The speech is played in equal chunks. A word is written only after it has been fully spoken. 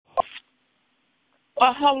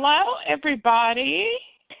Well, hello, everybody.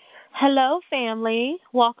 Hello, family.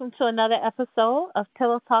 Welcome to another episode of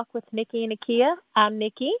Pillow Talk with Nikki and Akia. I'm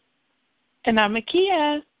Nikki. And I'm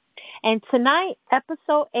Akia. And tonight,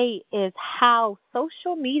 episode 8 is how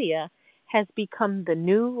social media has become the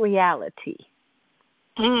new reality.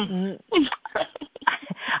 Mm.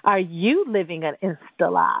 Are you living an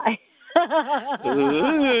Insta lie?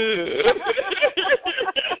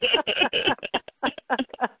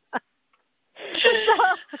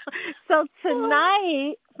 so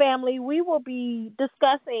tonight, family, we will be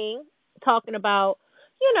talking about,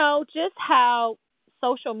 just how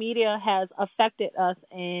social media has affected us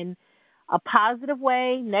in a positive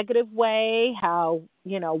way, negative way, how,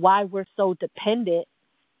 why we're so dependent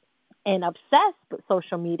and obsessed with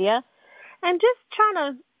social media, and just trying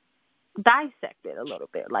to dissect it a little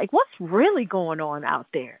bit. Like, what's really going on out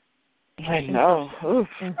there? I know.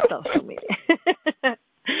 In social media.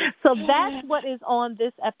 So that's what is on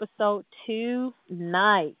this episode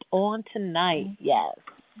tonight. Yes.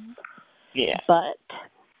 Yeah. But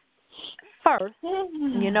first,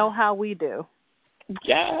 you know how we do.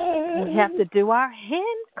 Yes. We have to do our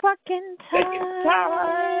hand clucking time.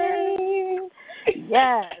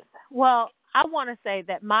 Yes. Well, I want to say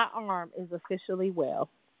that my arm is officially well.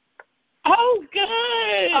 Oh,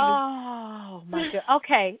 good. Oh, my God.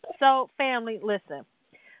 Okay. So, family, listen.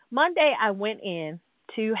 Monday, I went in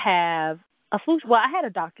to have a flu. Well, I had a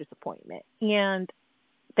doctor's appointment, and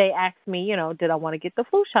they asked me, did I want to get the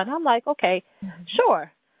flu shot? And I'm like, okay,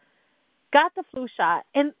 sure. Got the flu shot.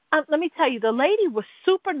 And let me tell you, the lady was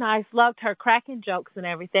super nice, loved her, cracking jokes and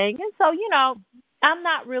everything. And so, I'm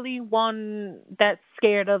not really one that's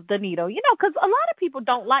scared of the needle, because a lot of people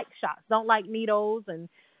don't like shots, don't like needles, and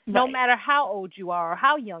no matter how old you are or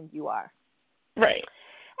how young you are. Right.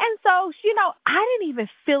 And so, I didn't even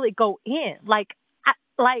feel it go in. Like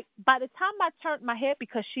by the time I turned my head,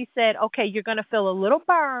 because she said, okay, you're going to feel a little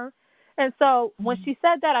burn. And so when she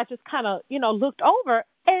said that, I just kind of, looked over.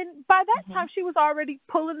 And by that time, she was already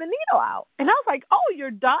pulling the needle out. And I was like, oh,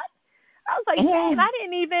 you're done? I was like, yeah. And I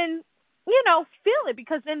didn't even, feel it,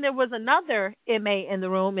 because then there was another MA in the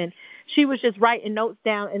room, and she was just writing notes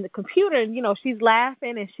down in the computer. And, she's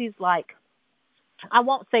laughing, and she's like, I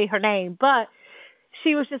won't say her name, but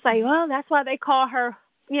she was just like, well, that's why they call her,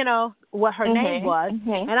 what her name was.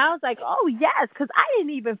 And I was like, oh, yes, because I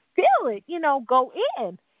didn't even feel it, go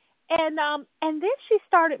in. And then she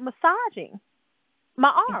started massaging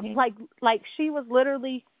my arm. Like she was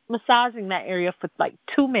literally massaging that area for like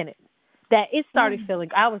 2 minutes. That it started feeling,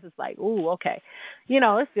 I was just like, ooh, okay.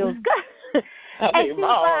 It feels good. And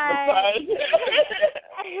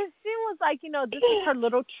she was like, this is her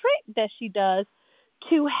little trick that she does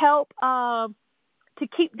to help to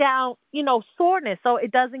keep down, soreness, so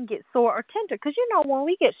it doesn't get sore or tender. Because, when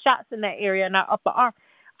we get shots in that area in our upper arm,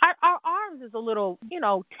 our arms is a little,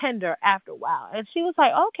 tender after a while. And she was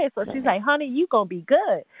like, okay. So she's like, honey, you going to be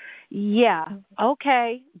good. Yeah,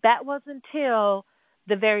 okay. That was until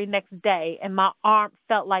the very next day, and my arm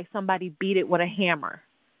felt like somebody beat it with a hammer.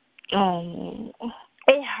 Oh.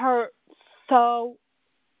 It hurt so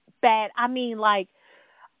bad. I mean, like,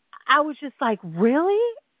 I was just like, really?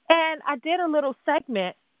 And I did a little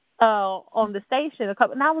segment on the station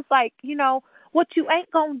and I was like, what you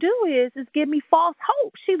ain't gonna do is give me false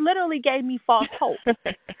hope. She literally gave me false hope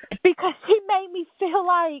because she made me feel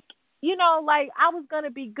like, like I was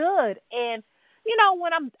gonna be good. And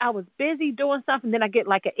when I was busy doing something, then I get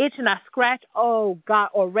like an itch and I scratch. Oh God!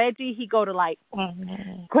 Or Reggie, he go to like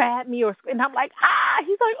grab me, and I'm like, ah.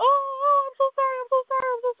 He's like, oh, I'm so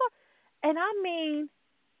sorry. And I mean,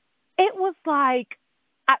 it was like,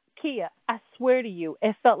 Kia, I swear to you,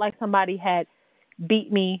 it felt like somebody had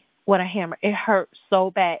beat me with a hammer. It hurt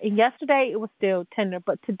so bad. And yesterday it was still tender,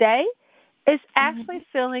 but today it's actually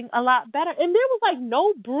feeling a lot better. And there was like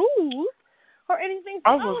no bruise or anything.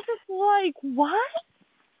 So I was just like, what?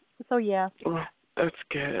 So yeah. That's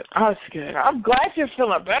good. That's good. I'm glad you're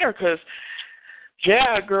feeling better, because,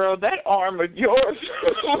 yeah, girl, that arm of yours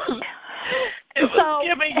it was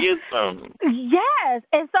giving you some. Yes.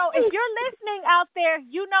 And so if you're listening out there,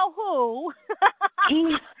 you know who.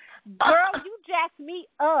 Girl, you jacked me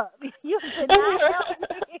up. You did not help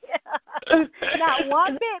me. Not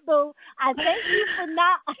one bit, boo. I thank you for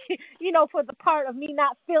not, for the part of me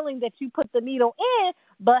not feeling that you put the needle in.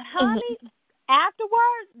 But, honey,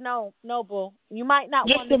 afterwards, no, boo. You might not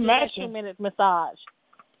want to do that 2-minute massage.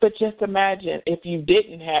 But just imagine if you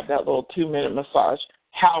didn't have that little 2-minute massage,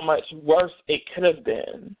 how much worse it could have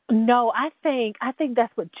been. No, I think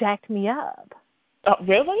that's what jacked me up. Oh,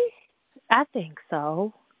 really? I think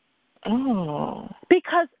so. Oh.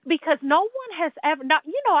 Because no one has ever. Now,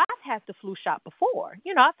 I've had the flu shot before.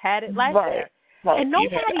 I've had it last year, Right. and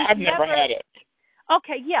nobody's I've never had it.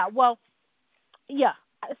 Okay, yeah, well, yeah.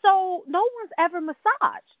 So no one's ever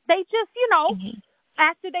massaged. They just,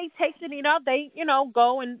 after they take the needle, they,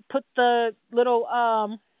 go and put the little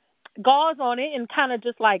gauze on it and kind of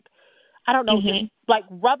just like, I don't know, just like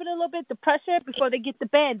rub it a little bit, the pressure before they get the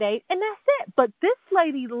Band-Aid, and that's it. But this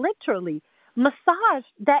lady literally massaged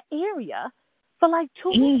that area for like 2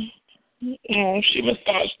 weeks. Oh, she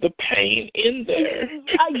massaged the pain in there.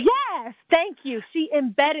 Yes, thank you. She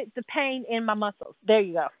embedded the pain in my muscles. There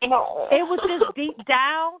you go. Oh. It was just deep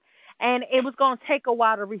down, and it was going to take a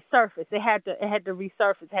while to resurface. It had to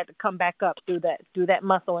resurface. It had to come back up through that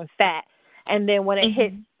muscle and fat. And then when it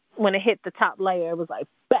hit the top layer, it was like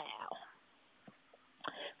bow.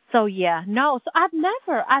 So yeah, no. So I've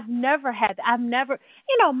never had.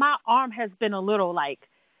 My arm has been a little like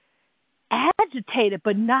agitated,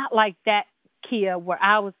 but not like that, Kia, where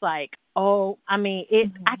I was like, oh, I mean,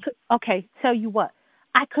 I could. Okay, tell you what,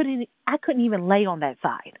 I couldn't even lay on that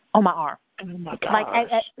side on my arm. Oh my gosh. Like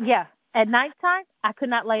at nighttime, I could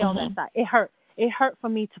not lay on that side. It hurt. It hurt for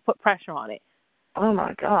me to put pressure on it. Oh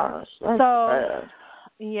my gosh. That's so bad.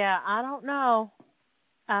 Yeah, I don't know,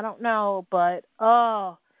 but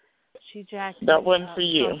she jacked. That wasn't for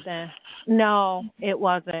you. Something. No, it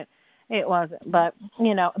wasn't. It wasn't. But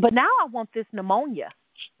but now I want this pneumonia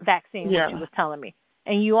vaccine. What you was telling me,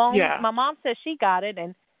 and my mom said she got it,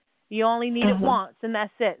 and you only need it once, and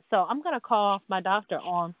that's it. So I'm gonna call my doctor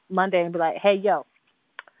on Monday and be like, hey, yo,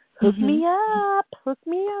 hook me up.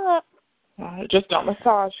 Just don't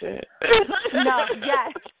massage it. No,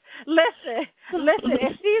 yes. Listen.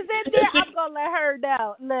 If she's in there, I'm gonna let her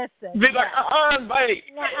know. Listen. Be like, wait.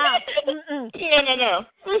 No.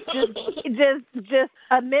 Just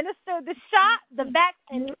administer the shot, the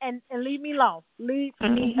vaccine, and leave me alone. Leave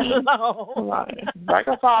me alone. Back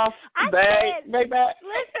us off. Back. Listen,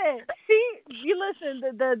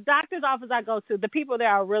 the doctor's office I go to, the people there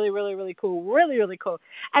are really, really, really cool. Really, really cool.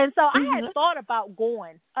 And so I had thought about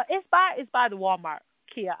going. It's by the Walmart,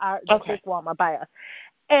 Kia. This Walmart by us.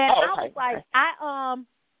 And I was like,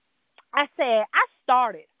 I said,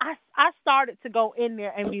 I started to go in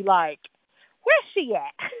there and be like, where's she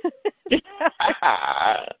at?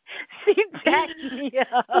 She jacked me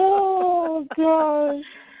up. Oh, gosh.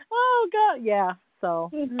 Oh, God, yeah. So.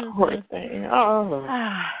 Poor thing. Oh.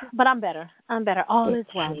 But I'm better. All is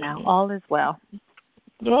well now. All is well.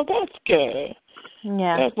 Well, that's good.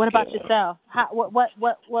 Yeah. That's what about good. yourself?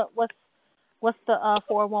 What's the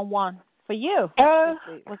 411? For you,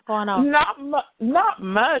 what's going on? Not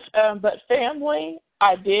much, but family.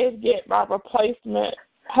 I did get my replacement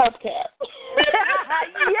hubcap.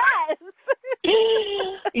 Yes.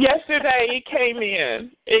 Yesterday it came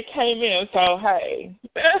in. So hey,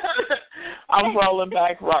 I'm rolling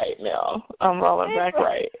back right now. And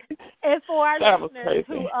for our listeners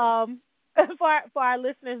who, for our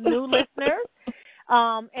listeners, new listeners,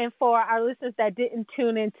 and for our listeners that didn't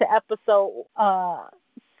tune into episode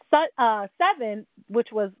 7,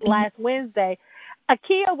 which was last Wednesday,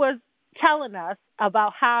 Akia was telling us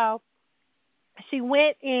about how she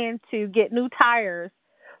went in to get new tires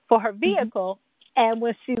for her vehicle, and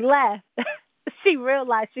when she left, she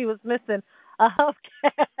realized she was missing a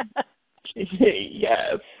hubcap.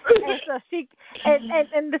 Yes. And so she,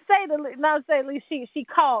 and to say the least, she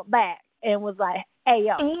called back and was like, "Hey,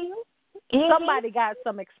 yo, somebody got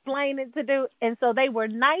some explaining to do," and so they were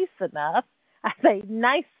nice enough. I say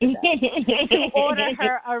nice enough to order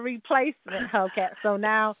her a replacement hubcap. So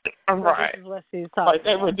now, this is what she's talking like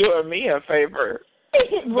they were doing me a favor.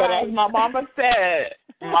 But as my mama said,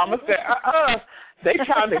 they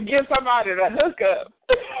trying to give somebody the hookup.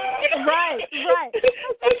 Right.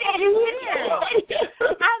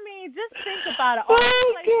 I mean, just think about it. All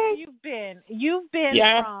the places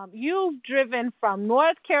you've driven from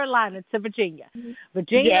North Carolina to Virginia,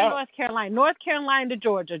 North Carolina to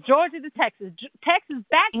Georgia, Georgia to Texas, Texas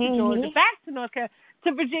back to Georgia, back to North Carolina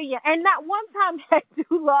to Virginia, and not one time had you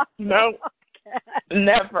lost. No,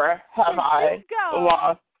 never have I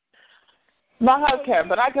lost my hubcap,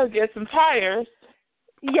 but I go get some tires.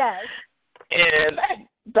 Yes. And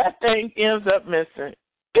that thing ends up missing.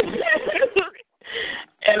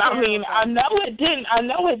 And I mean, I know it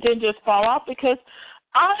didn't just fall off because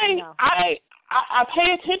I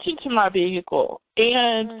pay attention to my vehicle,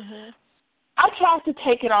 and I tried to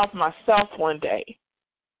take it off myself one day.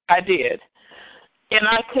 I did. And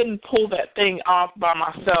I couldn't pull that thing off by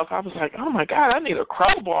myself. I was like, oh my God, I need a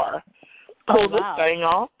crowbar to pull this thing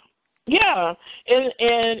off. Yeah.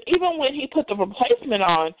 And even when he put the replacement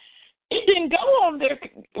on, He didn't go on there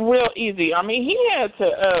real easy. I mean, he had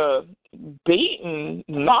to beat and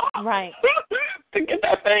knock Right. to get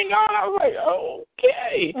that thing on. I was like,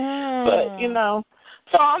 okay. But,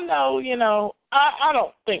 so I know, I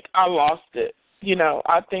don't think I lost it.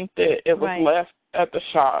 I think that it was left at the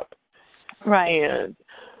shop. Right. And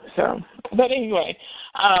so, but anyway,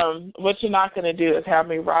 what you're not going to do is have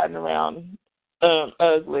me riding around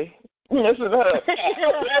ugly. Missing her.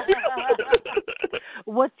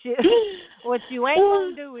 What you ain't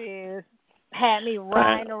gonna do is have me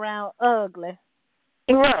riding around ugly.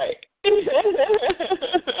 Right.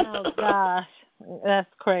 Oh gosh,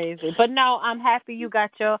 that's crazy. But no, I'm happy you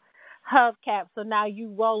got your hubcap. So now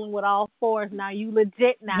you rolling with all fours. Now you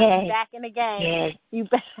legit. Now you back in the game. Yeah. You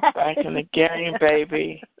back in the game,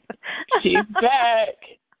 baby. She's back.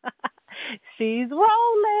 She's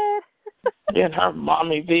rolling. In her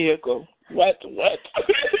mommy vehicle. What?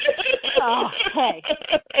 Oh, hey,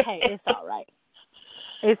 it's all right.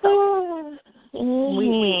 It's all right.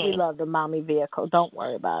 We love the mommy vehicle. Don't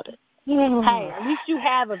worry about it. Hey, at least you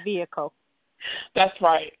have a vehicle. That's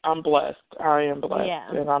right. I'm blessed. I am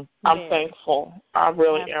blessed, and I'm thankful. I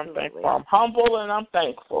really am thankful. I'm humble and I'm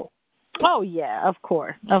thankful. Oh yeah, of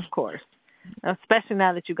course, especially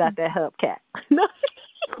now that you got that hubcap.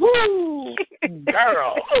 Ooh,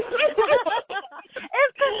 girl.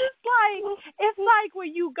 It's like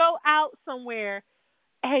when you go out somewhere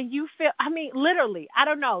and you feel, I mean, literally, I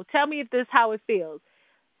don't know. Tell me if this is how it feels.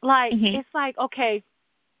 Like, it's like, okay,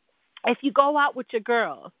 if you go out with your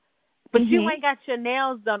girls, but you ain't got your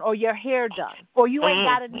nails done or your hair done, or you ain't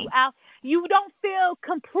got a new outfit, you don't feel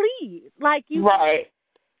complete. Like you,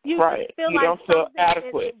 you feel you like don't feel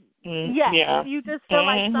adequate. You just feel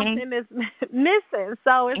like something is missing.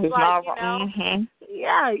 So it's like,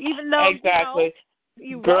 even though exactly.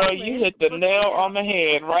 Girl, you hit the nail on the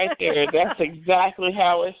head right there. That's exactly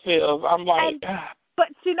how it feels. I'm like, but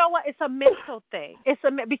you know what? It's a mental thing.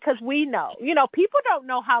 Because we know, people don't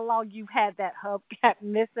know how long you've had that hubcap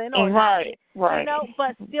missing or right.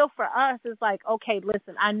 But still for us, it's like, okay,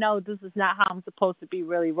 listen, I know this is not how I'm supposed to be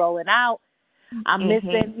really rolling out. I'm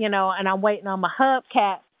missing, and I'm waiting on my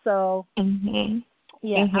hubcap. So, I'm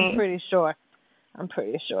pretty sure.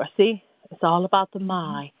 See, it's all about the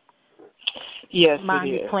mind. Yes, mind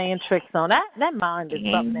it is. Is playing tricks on that. That mind is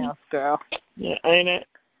something else, girl. Yeah, ain't it?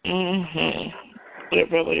 It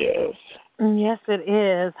really is. Yes, it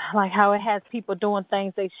is. Like how it has people doing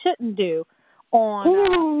things they shouldn't do on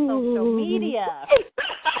social media.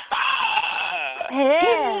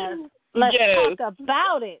 Yes. Let's talk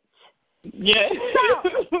about it. Yes.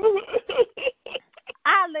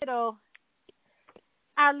 So,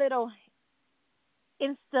 our little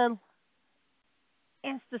Insta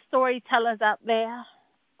storytellers out there.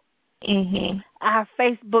 Our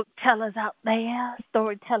Facebook tellers out there,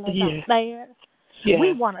 storytellers out there. Yeah.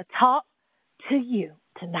 We want to talk to you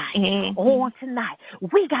tonight. On tonight.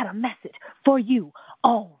 We got a message for you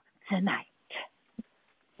on tonight.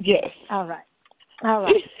 Yes. All right.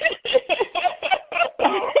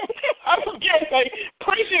 I forget, like,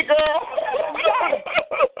 preach it, girl.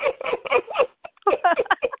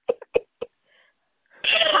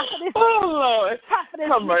 Oh, Lord. Prophetess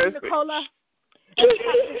Nicola.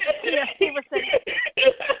 Stevenson.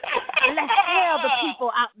 Let's tell the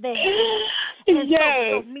people out there in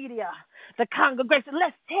social media, the congregation,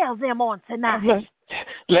 let's tell them on tonight.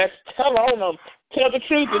 Let's tell on them. Tell the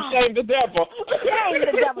truth and shame the devil. Shame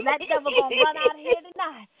the devil. That devil going to run out of here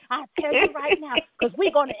tonight. I tell you right now, because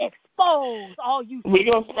we're going to expose all you. We're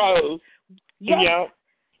going to expose. Yes,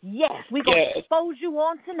 we're going to expose you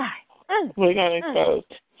on tonight. We're going to expose.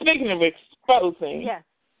 Speaking of exposing.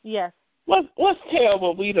 Yes. Let's tell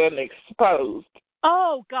what we done exposed.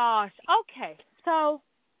 Oh, gosh. Okay. So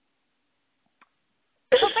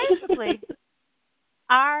basically,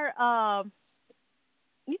 our,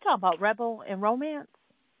 you talking about Rebel and Romance?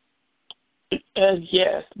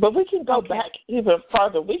 Yes, but we can go back even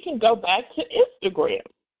further. We can go back to Instagram.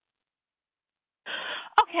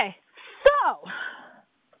 Okay, so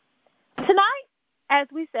tonight, as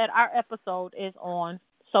we said, our episode is on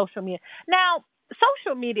social media. Now,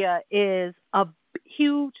 social media is a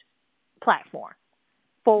huge platform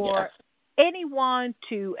for anyone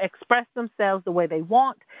to express themselves the way they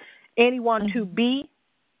want, anyone to be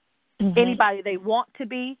anybody they want to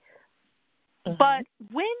be. But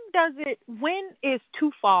when is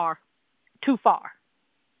too far too far?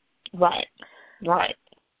 Right.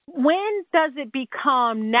 When does it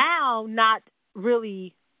become now not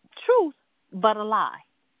really truth, but a lie?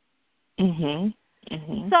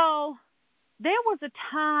 So there was a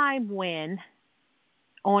time when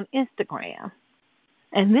on Instagram,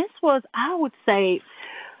 and this was, I would say,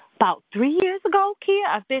 about 3 years ago, Kia.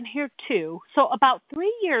 I've been here too. So about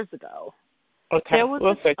 3 years ago, Okay, there was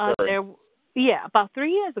about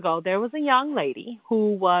 3 years ago, there was a young lady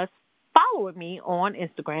who was following me on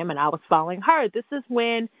Instagram, and I was following her. This is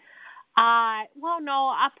when I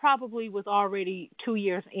probably was already 2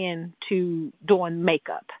 years into doing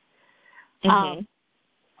makeup.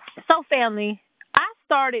 So family, I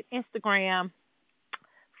started Instagram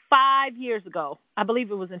 5 years ago. I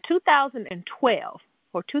believe it was in 2012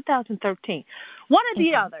 or 2013. One or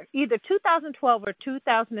the other, either 2012 or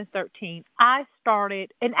 2013, I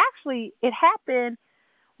started, and actually it happened,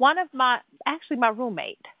 my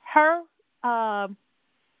roommate, her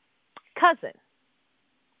cousin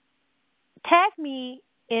tagged me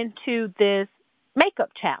into this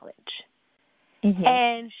makeup challenge.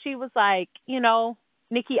 And she was like,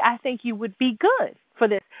 Nikki, I think you would be good for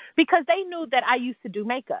this, because they knew that I used to do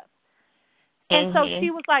makeup. And so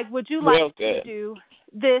she was like, would you like to do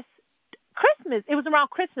this Christmas? It was around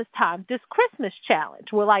Christmas time, this Christmas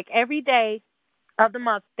challenge where like every day of the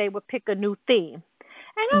month they would pick a new theme.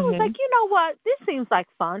 And I was like, you know what? This seems like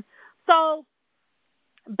fun. So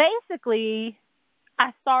basically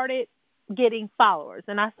I started getting followers,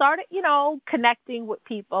 and I started, connecting with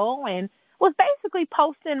people, and was basically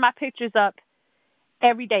posting my pictures up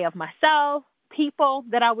every day of myself, people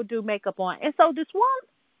that I would do makeup on. And so this one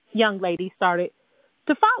young lady started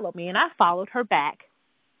to follow me, and I followed her back.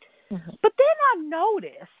 But then I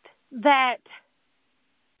noticed that,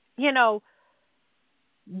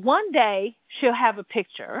 one day she'll have a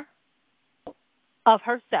picture of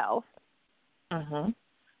herself, and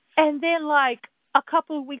then like a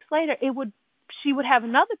couple of weeks later, she would have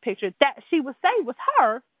another picture that she would say was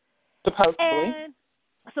her,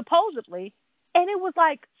 supposedly, and it was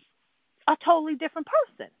like a totally different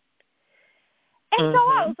person. And so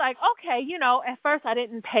I was like, okay, at first I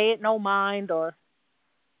didn't pay it no mind or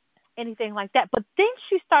anything like that. But then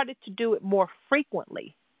she started to do it more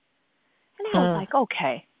frequently. And I was like,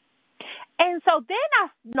 okay. And so then I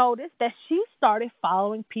noticed that she started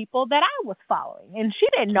following people that I was following. And she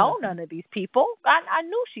didn't know none of these people. I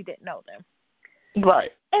knew she didn't know them.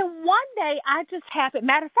 Right. And one day I just happened,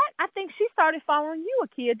 matter of fact, I think she started following you,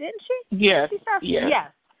 Akia, didn't she? Yes.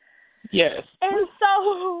 Yes. And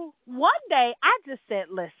so one day I just said,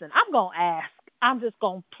 listen, I'm going to ask. I'm just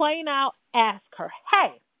going to plain out ask her,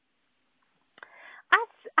 hey,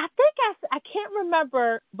 I think I can't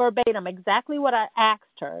remember verbatim exactly what I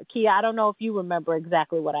asked her. Kia, I don't know if you remember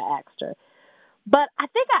exactly what I asked her. But I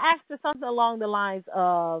think I asked her something along the lines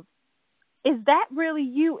of, is that really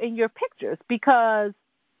you in your pictures? Because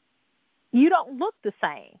you don't look the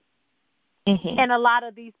same in a lot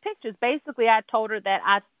of these pictures. Basically, I told her that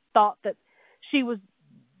I thought that she was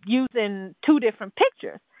using two different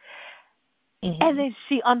pictures. And then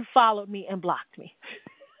she unfollowed me and blocked me.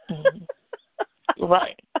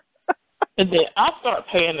 Right. And then I start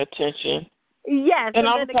paying attention. Yes. And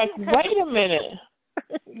I was like, wait a minute.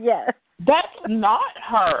 Yes. That's not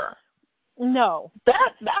her. No.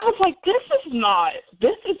 I was like, this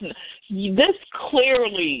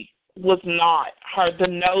clearly was not her. The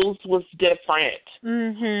nose was different.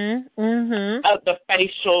 The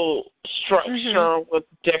facial structure was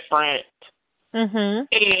different.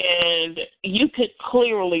 And you could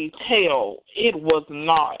clearly tell it was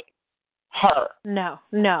not her. No,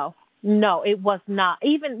 it was not.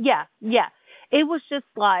 Even, yeah. It was just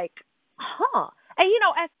like, huh. And,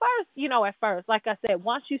 at first, like I said,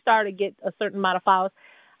 once you started to get a certain amount of followers,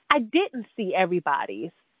 I didn't see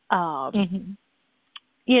everybody's,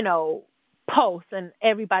 posts and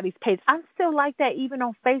everybody's page. I'm still like that even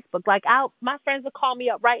on Facebook. Like, my friends will call me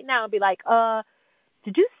up right now and be like,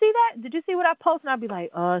 did you see that? Did you see what I posted? And I'll be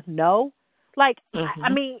like, no. Like, I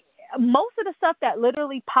mean, most of the stuff that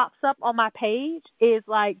literally pops up on my page is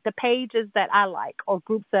like the pages that I like or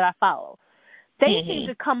groups that I follow. They seem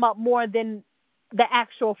to come up more than the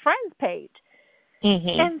actual friends page.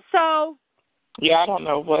 And so, I don't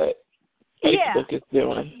know what Facebook is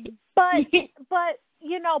doing.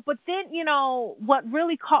 But then, what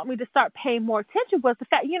really caught me to start paying more attention was the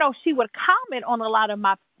fact, she would comment on a lot of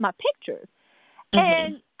my pictures.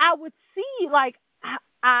 And I would see, like,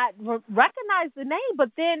 I recognize the name,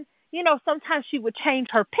 but then, sometimes she would change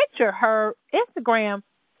her picture, her Instagram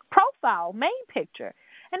profile, main picture.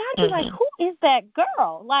 And I'd be like, who is that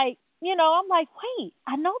girl? Like, I'm like, wait,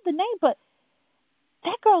 I know the name, but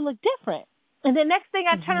that girl looked different. And the next thing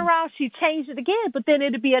I turn around, she changed it again, but then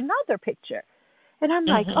it'd be another picture. And I'm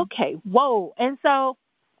like, okay, whoa. And so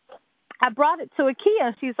I brought it to Akia,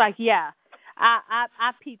 and she's like, yeah,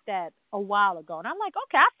 I peeped that a while ago. And I'm like,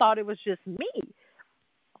 okay, I thought it was just me.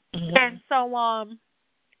 And so,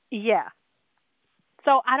 yeah.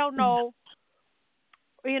 So I don't know,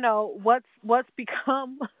 what's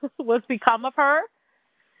become what's become of her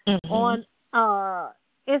on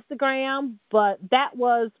Instagram, but that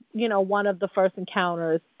was, one of the first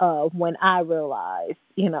encounters of when I realized,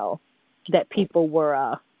 that people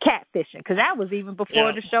were catfishing, because that was even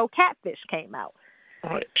before the show Catfish came out.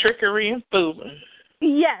 Right. Trickery and fooling.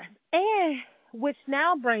 Yes, and which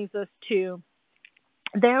now brings us to,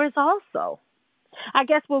 there is also, I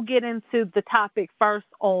guess we'll get into the topic first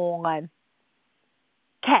on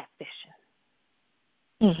catfishing.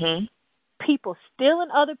 People stealing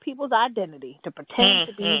other people's identity to pretend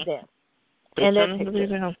to be them. Pretend to be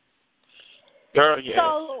them. Girl, yes.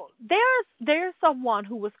 So there's someone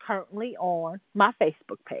who was currently on my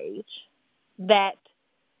Facebook page that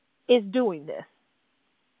is doing this.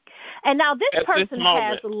 And now this person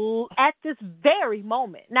has, at this very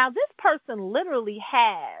moment, now this person literally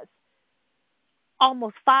has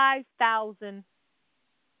almost 5,000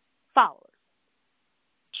 followers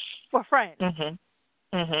for friends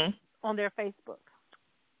on their Facebook.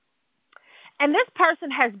 And this person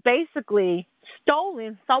has basically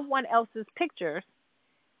stolen someone else's pictures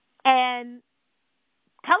and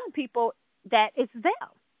telling people that it's them.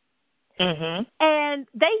 And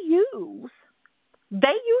they use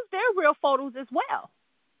their real photos as well.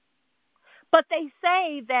 But they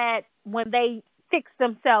say that when they fix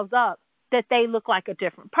themselves up, that they look like a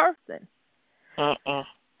different person.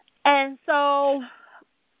 And so,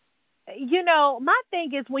 my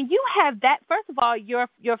thing is, when you have that, first of all, your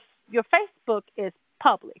Facebook is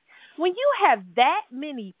public. When you have that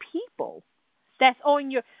many people that's on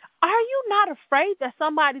your, are you not afraid that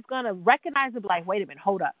somebody's going to recognize it, like, wait a minute,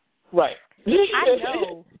 hold up. Right.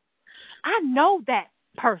 I know that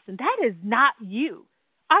person. That is not you.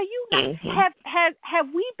 Are you not?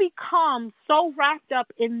 Have we become so wrapped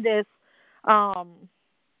up in this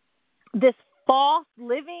this false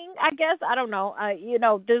living? I guess, I don't know.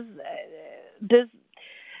 This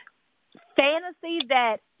fantasy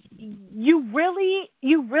that you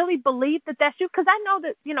really believe that that's you. Because I know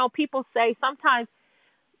that people say sometimes,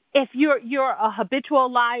 if you're a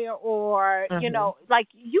habitual liar, or like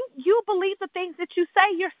you believe the things that you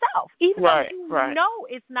say yourself, even though you know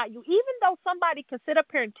it's not you, even though somebody can sit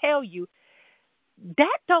up here and tell you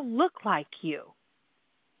that don't look like you.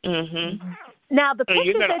 Now the pictures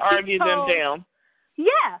you're gonna that argue you post, them down.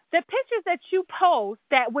 Yeah, the pictures that you post,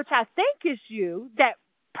 that which I think is you, that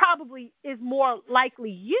probably is more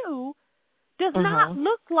likely you, does not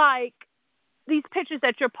look like these pictures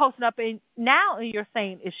that you're posting up in now and you're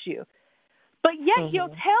saying it's you. But yet you'll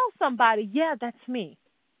tell somebody, yeah, that's me.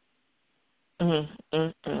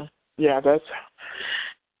 Yeah,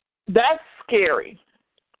 that's scary.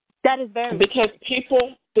 That is very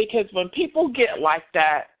scary. Because when people get like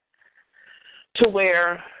that, to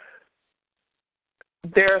where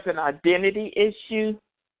there's an identity issue,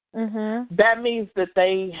 that means that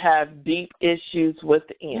they have deep issues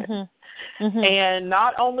within. And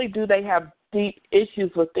not only do they have deep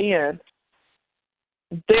issues within,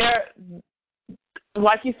 they're,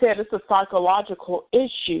 like you said, it's a psychological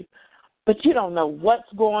issue, but you don't know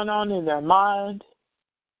what's going on in their mind,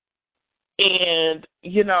 and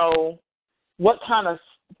what kind of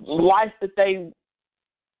life that they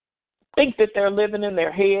think that they're living in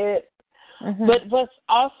their head. But what's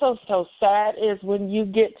also so sad is when you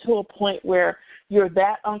get to a point where you're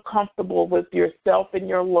that uncomfortable with yourself and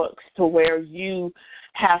your looks to where you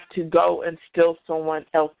have to go and steal someone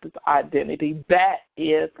else's identity. That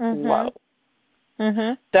is low.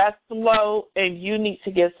 That's low, and you need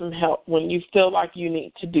to get some help when you feel like you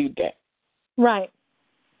need to do that. Right.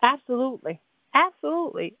 Absolutely.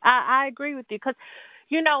 I agree with you, because,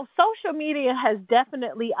 social media has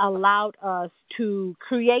definitely allowed us to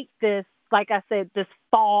create this, like I said, this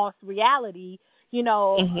false reality,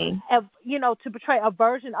 to portray a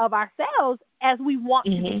version of ourselves as we want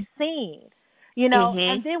to be seen,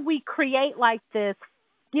 and then we create like this,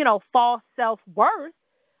 false self-worth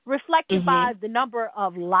reflected by the number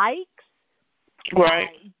of likes,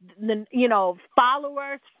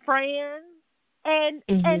 followers, friends, and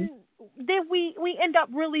then we end up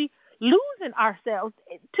really losing ourselves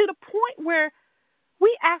to the point where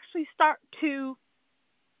we actually start to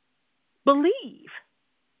believe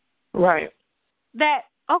that,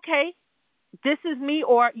 okay, this is me,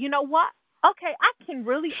 or you know what, okay, I can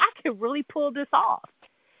really pull this off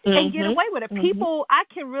and get away with it. People, I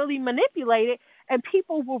can really manipulate it, and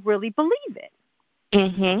people will really believe it.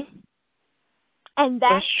 And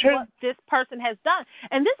that's what this person has done.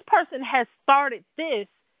 And this person has started this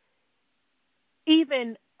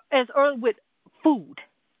even as early with food.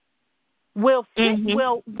 Will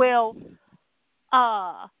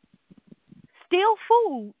steal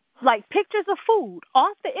food, like pictures of food,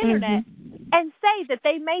 off the internet and say that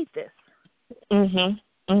they made this. Mhm.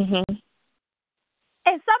 Mhm.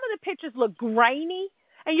 And some of the pictures look grainy,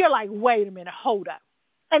 and you're like, wait a minute, hold up.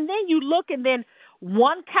 And then you look, and then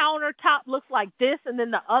one countertop looks like this, and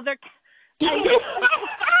then the other. And you're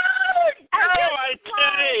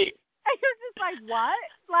just like, what?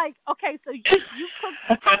 Like, okay, so you cook.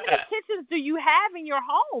 How many kitchens do you have in your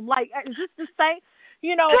home? Like, is this the same? Do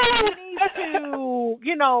you need to,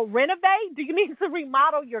 renovate? Do you need to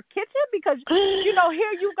remodel your kitchen? Because,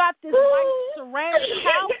 here you got this white ceramic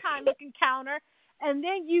tile kind looking counter, and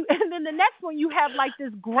then the next one you have like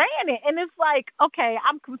this granite, and it's like, okay,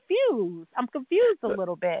 I'm confused. I'm confused a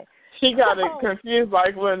little bit. She got it confused,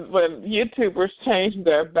 like when YouTubers change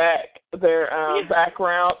their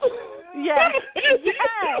background. Yes.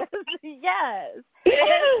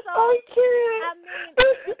 And so, I mean,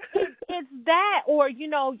 it's that, or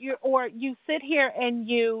you sit here and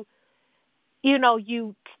you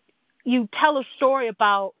tell a story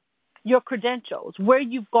about your credentials, where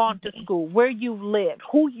you've gone to school, where you've lived,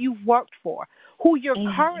 who you've worked for, who you're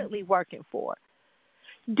currently working for.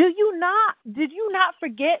 Did you not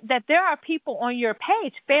forget that there are people on your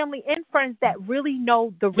page, family and friends, that really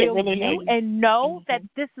know the real you and know that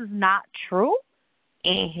this is not true?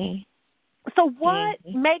 So what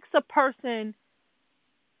makes a person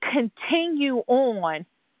continue on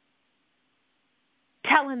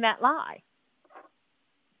telling that lie?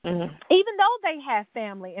 Even though they have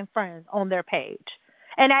family and friends on their page.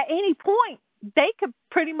 And at any point, they could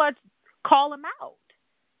pretty much call them out.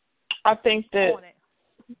 I think that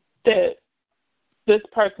this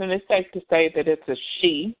person, is safe to say that it's a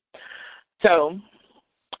she. So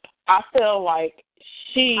I feel like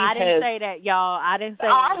I didn't say that, y'all. I didn't say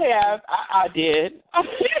that. I did.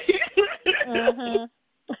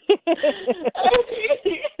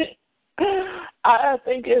 I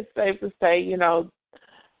think it's safe to say,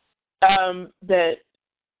 that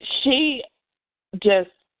she just,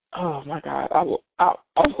 oh my God, I lost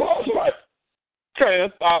my train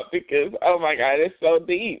of thought because, oh my God, it's so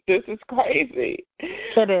deep. This is crazy.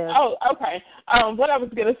 It is. Oh, okay. What I was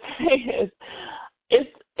gonna say is,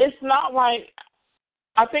 it's not like,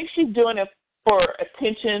 I think she's doing it for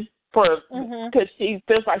attention, because she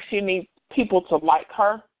feels like she needs people to like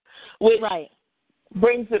her, which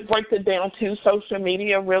breaks it down to social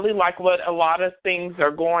media, really, like what a lot of things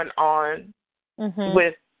are going on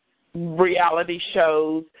with reality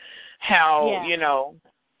shows, how,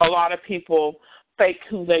 a lot of people fake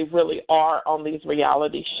who they really are on these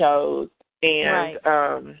reality shows, and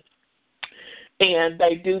and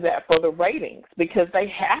they do that for the ratings, because they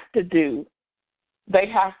have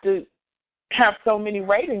to have so many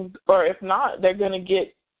ratings, or if not, they're going to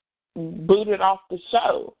get booted off the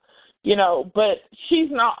show. But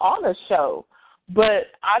she's not on a show. But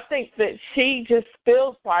I think that she just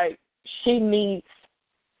feels like she needs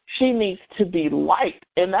to be liked,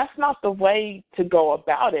 and that's not the way to go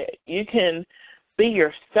about it. You can be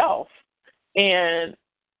yourself, and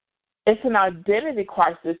it's an identity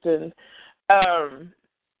crisis. And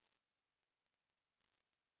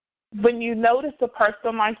when you notice a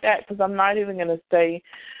person like that, because I'm not even going to say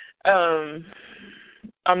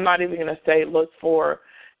look for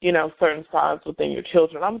certain signs within your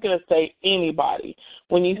children. I'm going to say anybody.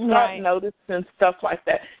 When you start noticing stuff like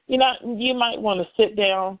that, you might want to sit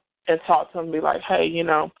down and talk to them and be like, hey,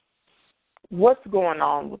 what's going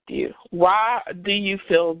on with you? Why do you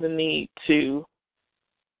feel the need to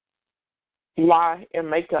lie and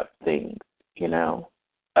make up things, Because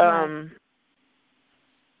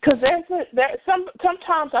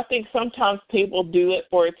sometimes people do it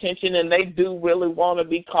for attention, and they do really want to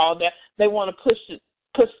be called that. They want to push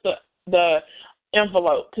the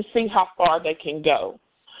envelope to see how far they can go.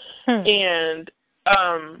 And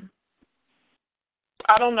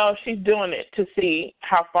I don't know if she's doing it to see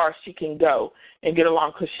how far she can go and get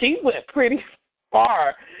along, because she went pretty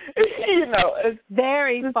far,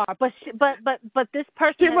 very far. But this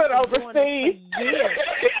person, she went overseas.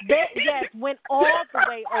 Yes, went all the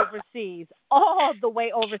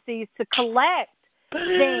way overseas to collect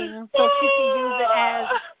things so she can use it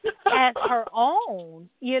as her own,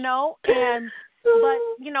 And but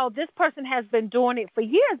this person has been doing it for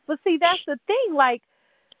years. But see, that's the thing. Like,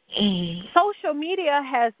 social media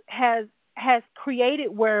has created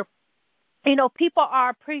where people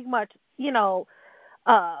are pretty much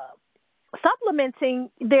supplementing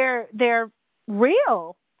their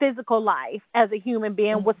real physical life as a human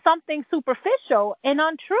being with something superficial and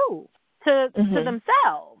untrue to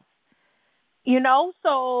themselves.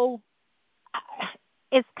 So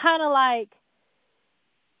it's kind of like,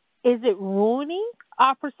 is it ruining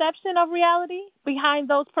our perception of reality behind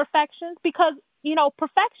those perfections, because,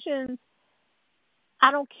 perfections, I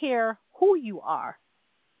don't care who you are,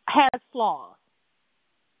 has flaws.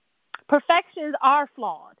 Perfections are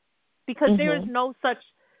flawed because there is no such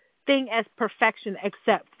thing as perfection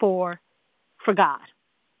except for God.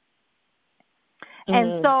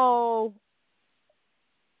 And so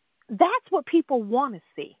that's what people want to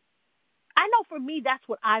see. I know for me, that's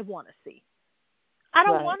what I want to see. I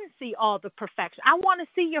don't want to see all the perfection. I want to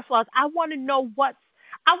see your flaws. I want to know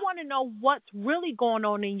what's really going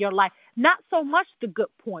on in your life. Not so much the good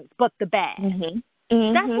points, but the bad.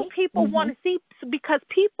 That's what people want to see, because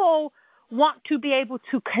people want to be able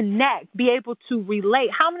to connect, be able to relate.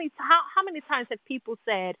 How many times have people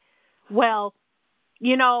said, well,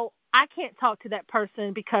 I can't talk to that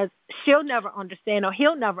person because she'll never understand, or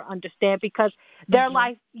he'll never understand, because their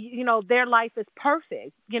life, their life is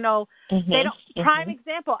perfect. They don't. Prime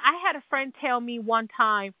example, I had a friend tell me one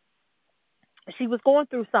time she was going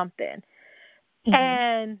through something,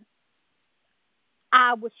 and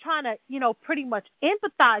I was trying to, pretty much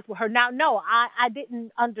empathize with her. Now, no, I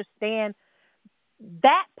didn't understand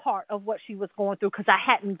that part of what she was going through because I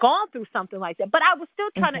hadn't gone through something like that, but I was still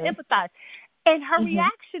trying to empathize. And her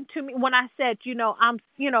reaction to me when I said,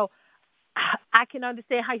 I can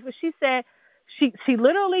understand how you feel. She said, she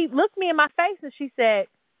literally looked me in my face and she said,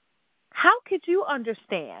 how could you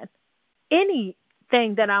understand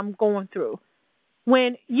anything that I'm going through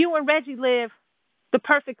when you and Reggie live the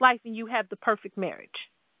perfect life and you have the perfect marriage?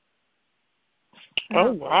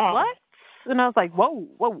 Oh, wow. What? And I was like, whoa,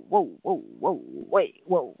 wait,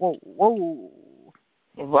 whoa.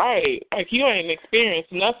 Right. Like you ain't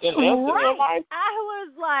experienced nothing else in your life. I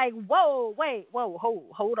was like, whoa, wait, whoa,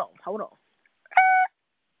 hold on.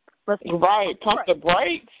 Right. Pump the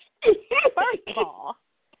brakes. First of all,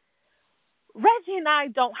 Reggie and I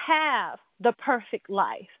don't have the perfect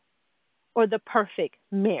life or the perfect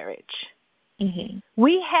marriage.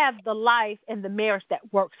 We have the life and the marriage that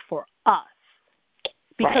works for us,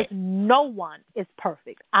 because no one is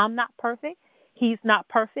perfect. I'm not perfect. He's not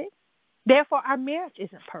perfect. Therefore, our marriage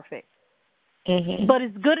isn't perfect, but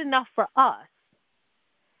it's good enough for us.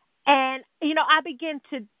 And, I began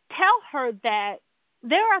to tell her that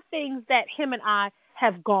there are things that him and I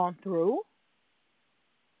have gone through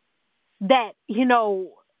that,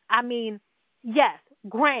 yes,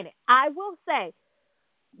 granted, I will say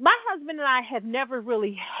my husband and I have never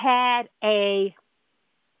really had a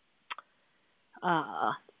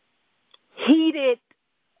heated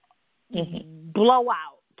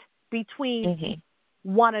blowout between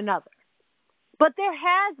one another. But there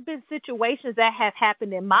has been situations that have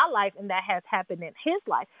happened in my life and that has happened in his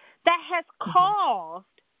life that has caused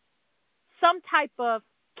some type of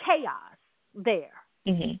chaos there.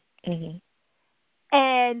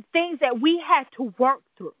 And things that we had to work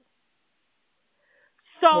through.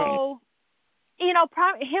 So,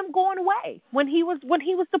 him going away when he was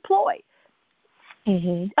deployed.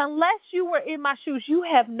 Unless you were in my shoes, you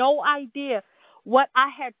have no idea what I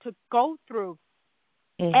had to go through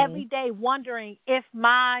every day, wondering if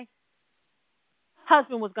my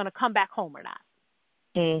husband was going to come back home or not.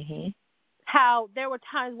 How there were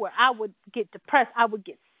times where I would get depressed, I would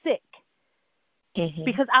get sick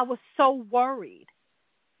because I was so worried.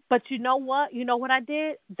 But you know what? You know what I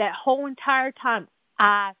did? That whole entire time,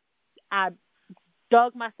 I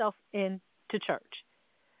dug myself into church.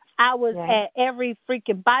 I was at every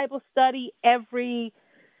freaking Bible study,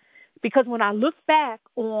 because when I look back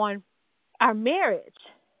on our marriage,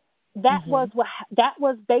 that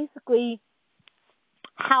was basically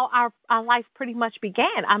how our life pretty much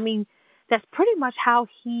began. I mean, that's pretty much how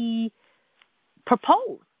he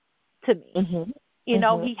proposed to me.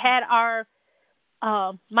 He had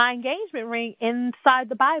my engagement ring inside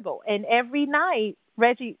the Bible, and every night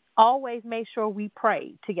Reggie always made sure we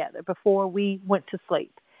prayed together before we went to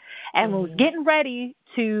sleep. And we was getting ready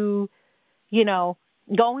to,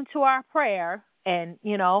 go into our prayer, and,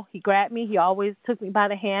 he grabbed me. He always took me by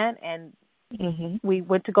the hand, and we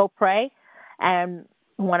went to go pray. And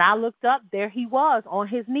when I looked up, there he was on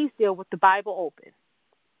his knees still with the Bible open.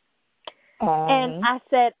 And I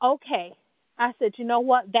said, okay. I said, you know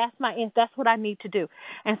what? That's what I need to do.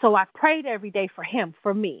 And so I prayed every day for him,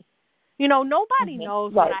 for me. Nobody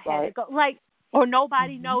knows what I had to go, or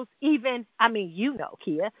nobody knows even,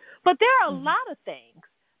 Kia, but there are a lot of things,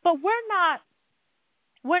 but we're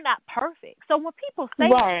not perfect. So when people say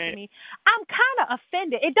that to me, I'm kind of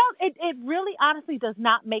offended. It really honestly does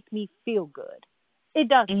not make me feel good. It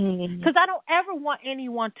doesn't. Because I don't ever want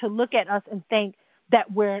anyone to look at us and think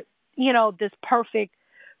that we're, this perfect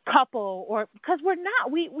couple, or because we're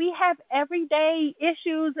not. We have everyday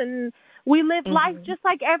issues, and we live life just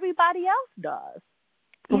like everybody else does.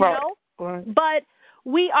 You know? Right. But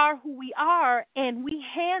we are who we are, and we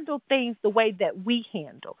handle things the way that we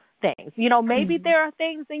handle things. You know, maybe there are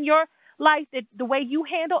things in your life that the way you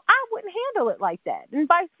handle, I wouldn't handle it like that, and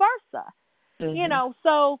vice versa. You know,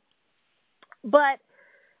 so, but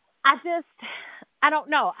I don't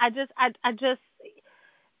know. I just,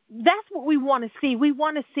 that's what we want to see. We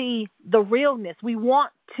want to see the realness.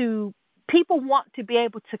 People want to be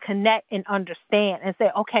able to connect and understand and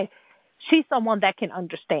say, okay, she's someone that can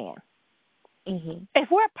understand.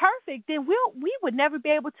 If we're perfect, then we would never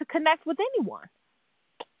be able to connect with anyone.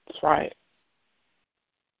 That's right.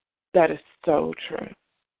 That is so true.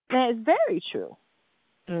 That is very true.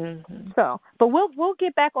 So, but we'll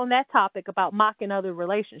get back on that topic about mocking other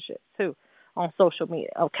relationships too on social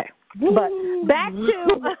media. Okay, but back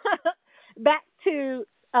to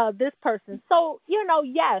this person. So, you know,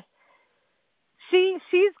 yes,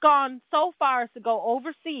 she's gone so far as to go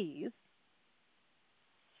overseas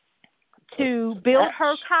to build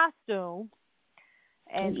her costume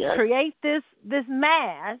and create this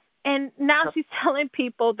mask, and now she's telling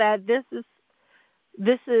people that this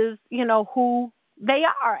is you know who they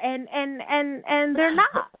are, and they're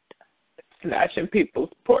not. Snatching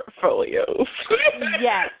people's portfolios.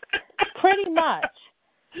 Yes, pretty much.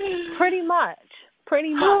 And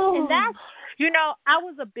that's, you know, I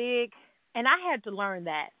was a big, and I had to learn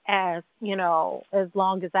that as, you know, as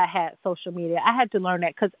long as I had social media. I had to learn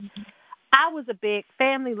that because I was a big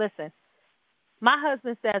family. Listen, my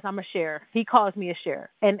husband says I'm a sharer. He calls me a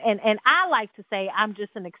sharer. And I like to say I'm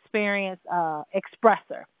just an experienced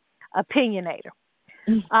expresser, opinionator.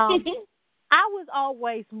 I was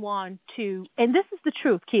always one to, and this is the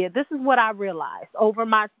truth, kid. This is what I realized over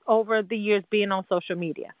the years being on social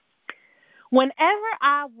media. Whenever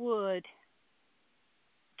I would,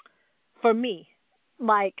 for me,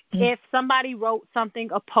 like if somebody wrote something,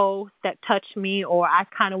 a post that touched me, or I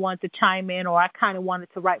kind of wanted to chime in, or I kind of wanted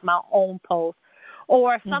to write my own post,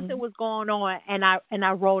 or if something was going on and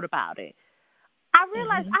I wrote about it, I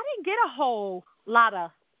realized I didn't get a whole lot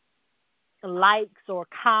of likes or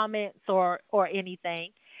comments or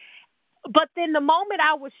anything. But then the moment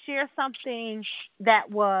I would share something that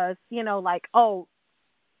was, you know, like, oh,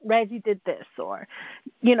 Reggie did this, or,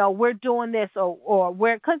 you know, we're doing this, or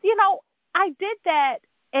we're, because, you know, I did that,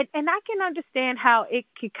 and I can understand how it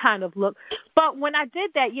could kind of look. But when I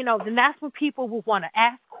did that, you know, then that's when people would want to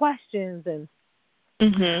ask questions and,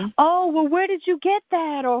 oh, well, where did you get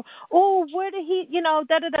that? Or, oh, where did he, you know,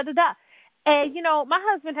 da-da-da-da-da. And, you know, my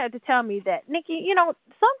husband had to tell me that, Nikki, you know,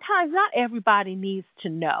 sometimes not everybody needs to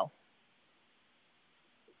know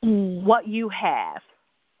what you have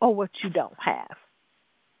or what you don't have.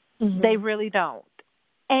 They really don't.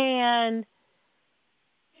 And,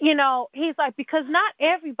 you know, he's like, because not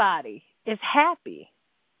everybody is happy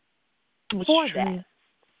for that.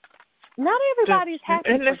 Not everybody is happy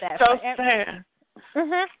for that. And it's so sad.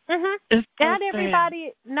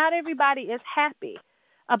 Not everybody is happy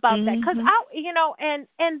about that, because you know, and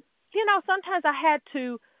you know, sometimes I had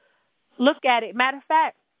to look at it. Matter of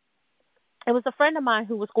fact, it was a friend of mine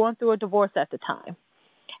who was going through a divorce at the time,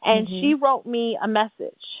 and she wrote me a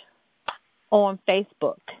message on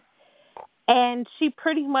Facebook, and she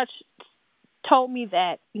pretty much told me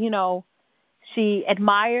that, you know, she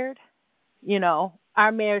admired, you know,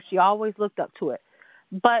 our marriage. She always looked up to it,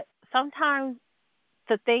 but sometimes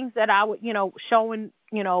the things that I would, you know, showing,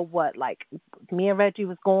 you know, what, like me and Reggie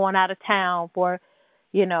was going out of town for,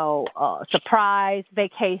 you know, surprise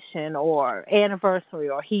vacation or anniversary,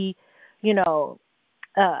 or he, you know,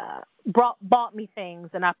 bought me things,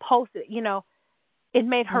 and I posted, you know, it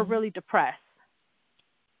made her really depressed.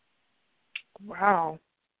 Wow.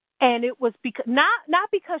 And it was because not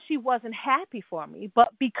because she wasn't happy for me, but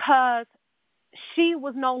because she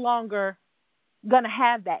was no longer going to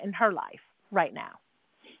have that in her life right now.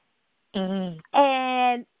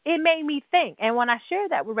 And it made me think. And when I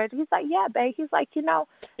shared that with Reggie, he's like, yeah, babe. He's like, you know,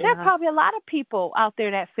 there are probably a lot of people out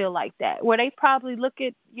there that feel like that, where they probably look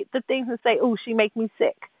at the things and say, ooh, she make me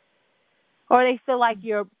sick. Or they feel like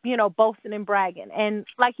you're, you know, boasting and bragging. And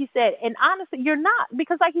like you said, and honestly, you're not.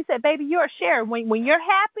 Because like you said, baby, you're a sharer. When you're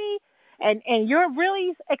happy and you're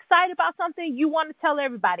really excited about something, you want to tell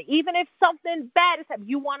everybody. Even if something bad is happening,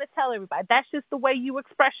 you want to tell everybody. That's just the way you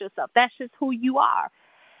express yourself. That's just who you are.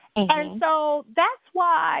 And so that's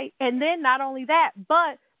why, and then not only that,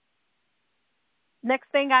 but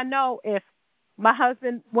next thing I know, if my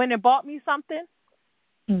husband went and bought me something,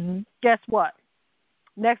 guess what?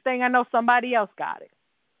 Next thing I know, somebody else got it.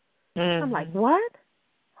 I'm like, what?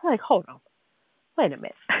 I'm like, hold on. wait a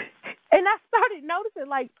minute. And I started noticing,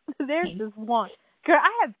 like, there's this one. Girl,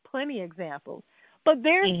 I have plenty of examples. But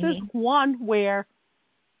there's this one where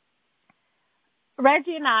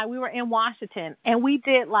Reggie and I, we were in Washington, and we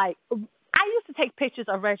did, like, I used to take pictures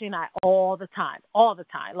of Reggie and I all the time.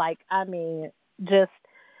 Like, I mean, just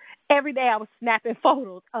every day I was snapping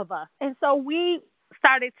photos of us. And so we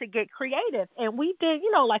started to get creative, and we did,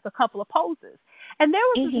 like a couple of poses. And there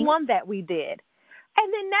was this one that we did.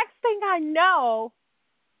 And the next thing I know,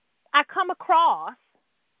 I come across,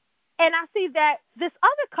 and I see that this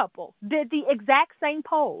other couple did the exact same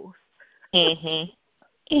pose as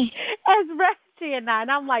Reggie and I. And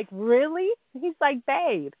I'm like, really? He's like,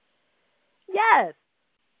 babe, yes,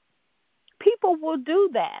 people will do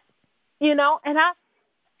that, And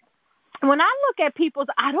when I look at people's,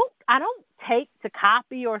 I don't take to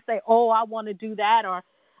copy or say, oh, I want to do that or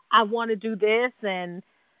I want to do this, and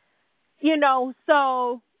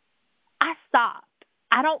so I stopped.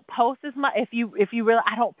 I don't post as much. If you really,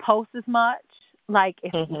 I don't post as much. Like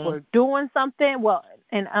if we're doing something, well,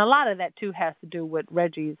 and a lot of that too has to do with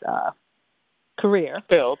Reggie's career.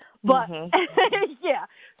 Field. But yeah.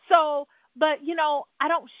 So, but I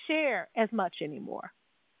don't share as much anymore.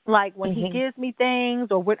 Like when he gives me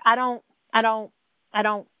things, or what, I don't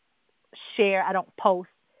share. I don't post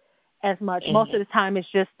as much. Most of the time,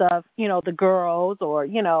 it's just of the girls or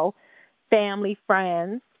family,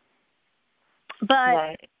 friends.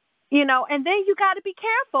 But and then you got to be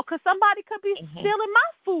careful because somebody could be stealing my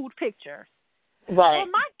food pictures or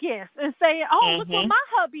my gifts and saying, "Oh, look what my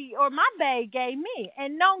hubby or my babe gave me,"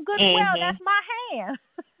 and knowing good and well that's my hand.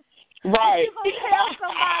 Right. You gonna tell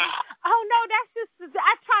somebody, "Oh no, that's just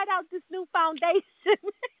I tried out this new foundation."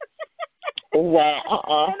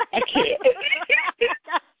 Wow. I can't.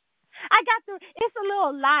 I got it's a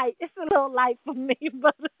little light. It's a little light for me,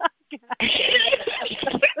 but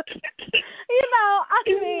I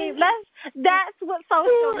mean, that's what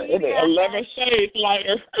social media 11 shades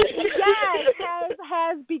lighter. Yes,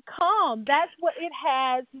 has become. That's what it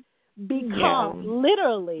has become,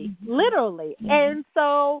 literally. And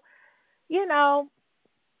so,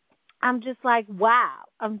 I'm just like, wow.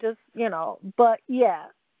 I'm just, but yeah.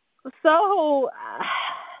 So,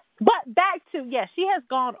 but back to, she has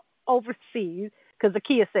gone overseas because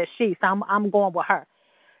Akia says she, so I'm going with her.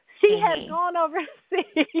 She has gone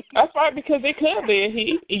overseas. That's right, because it could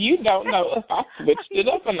be you don't know if I switched it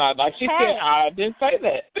up or not. Like she said, I didn't say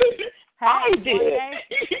that. I did.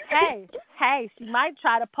 Hey, she might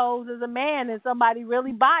try to pose as a man and somebody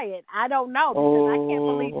really buy it. I don't know because I can't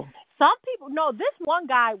believe some people. No, this one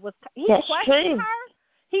guy questioned her.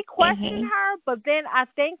 He questioned her, but then I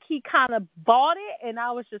think he kind of bought it, and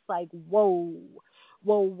I was just like, whoa.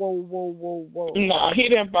 No, he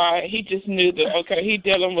didn't buy it. He just knew that, okay, he's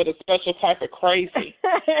dealing with a special type of crazy.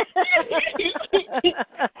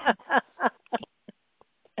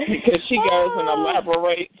 Because she goes and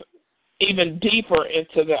elaborates even deeper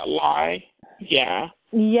into that lie. Yeah.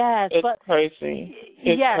 Yes. It's crazy.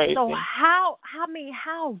 It's crazy. So how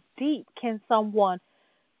deep can someone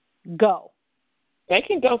go? They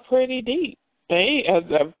can go pretty deep.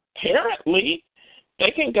 Apparently, they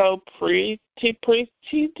can go pretty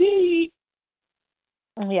deep.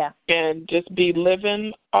 Yeah. And just be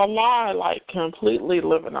living a lie, like completely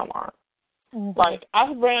living a lie. Like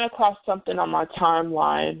I ran across something on my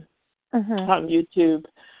timeline on YouTube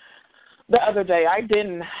the other day. I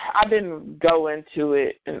didn't go into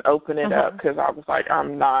it and open it up because I was like,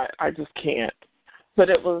 I just can't. But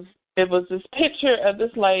it was this picture of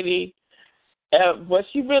this lady, what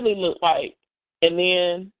she really looked like, and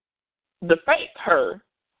then the fake her.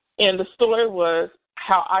 And the story was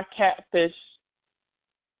how I catfished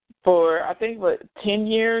for, I think, 10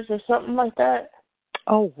 years or something like that.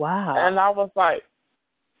 Oh, wow. And I was like,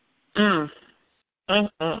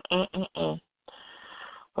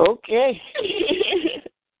 okay.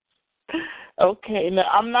 Okay, now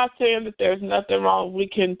I'm not saying that there's nothing wrong. We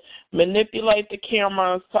can manipulate the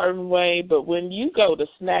camera a certain way, but when you go to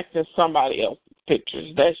snatching somebody else's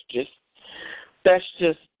pictures, that's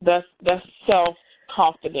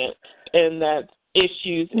self-confidence, and that's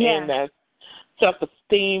issues, and that's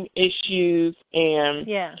self-esteem issues, and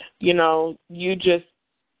you just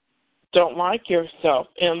don't like yourself.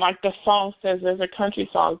 And like the song says, there's a country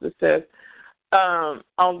song that says,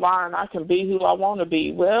 online, I can be who I want to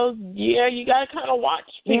be. Well, yeah, you got to kind of watch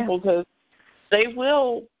people because they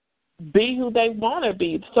will be who they want to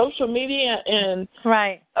be. Social media and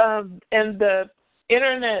the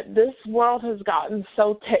internet, this world has gotten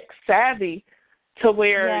so tech savvy to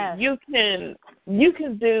where you can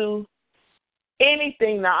do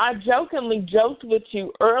anything. Now, I jokingly joked with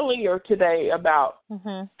you earlier today about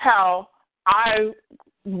how I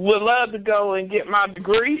would love to go and get my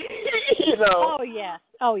degree,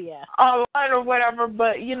 Oh, yeah. online or whatever.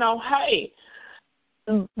 But, hey,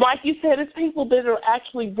 like you said, it's people that are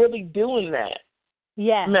actually really doing that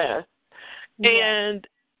mess. Yes.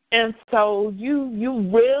 And so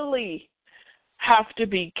you really have to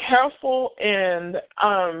be careful. And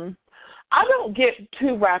I don't get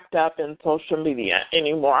too wrapped up in social media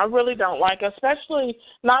anymore. I really don't, like, especially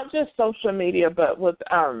not just social media, but with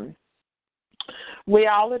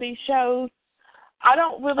reality shows. I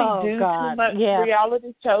don't really do too much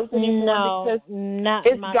reality shows anymore because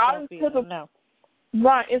it's gotten to the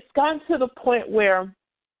right. It's gotten to the point where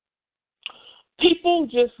people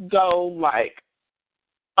just go like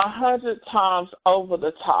 100 times over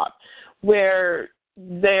the top, where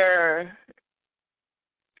they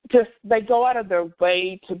go out of their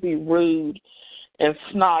way to be rude and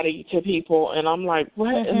snotty to people, and I'm like,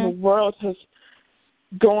 what in the world is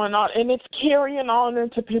going on? And it's carrying on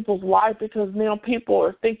into people's life because now people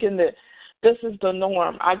are thinking that this is the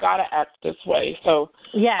norm. I gotta act this way, so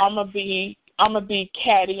I'm gonna be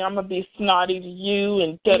catty. I'm gonna be snotty to you,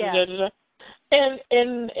 and da da da da. And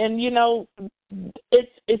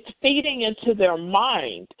it's feeding into their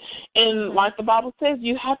mind. And like the Bible says,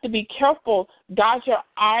 you have to be careful. Guard your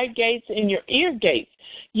eye gates and your ear gates.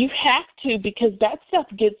 You have to, because that stuff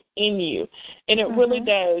gets in you, and it really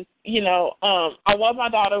does. I love my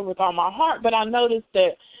daughter with all my heart, but I noticed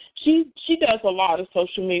that she does a lot of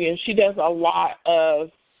social media, and she does a lot of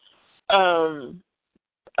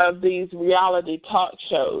these reality talk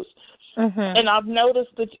shows. And I've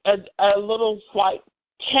noticed a little slight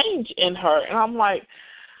change in her, and I'm like,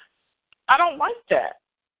 I don't like that.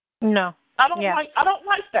 No, I don't like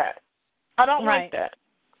that. I don't like that.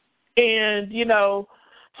 And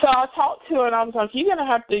so I talked to her, and I was like, you're gonna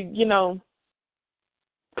have to,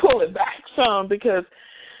 pull it back some, because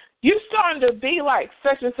you're starting to be like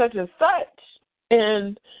such and such and such,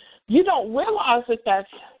 and you don't realize that that's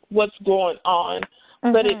what's going on,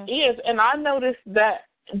 but it is. And I noticed that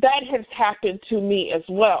has happened to me as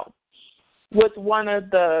well with one of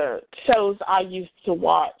the shows I used to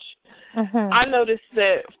watch. I noticed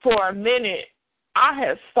that for a minute I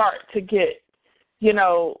had started to get,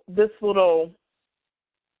 this little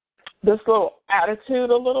attitude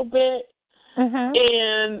a little bit.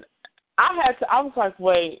 And I was like,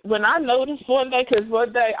 wait, when I noticed one day, because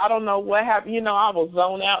one day, I don't know what happened, I was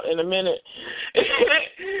zoned out in a minute,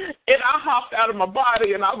 and I hopped out of my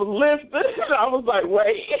body, and I was lifted, and I was like,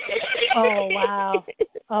 wait. Oh, wow.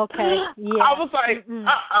 Okay, yeah. I was like,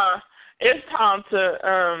 it's time to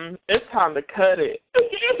cut it.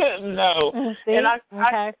 No. See? And I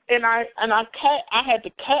had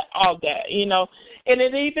to cut all that, and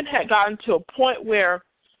it even had gotten to a point where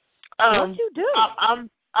what you do?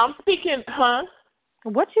 I'm speaking, huh?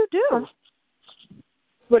 What you do?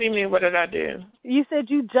 What do you mean, what did I do? You said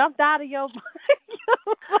you jumped out of your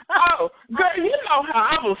Oh, girl, you know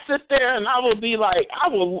how I will sit there and I will be like, I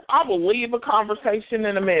will leave a conversation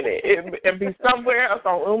in a minute and be somewhere else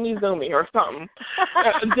on Zoomy or something.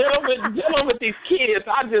 Dealing with these kids,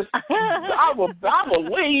 I will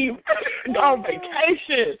leave, go on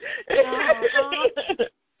vacation.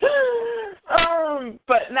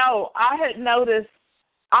 But no, I had noticed,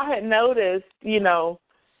 a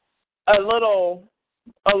little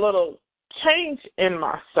change in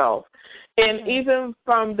myself. And even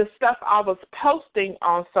from the stuff I was posting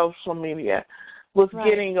on social media was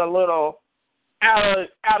getting a little out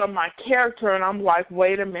of my character, and I'm like,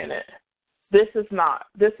 wait a minute. This is not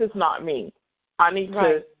me. I need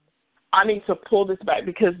to pull this back,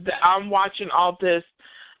 because I'm watching all this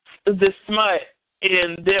smut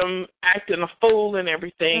and them acting a fool and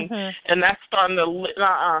everything, and that's starting to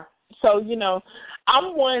So,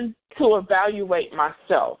 I'm one to evaluate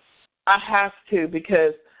myself. I have to,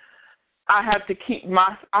 because I have to keep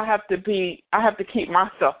myself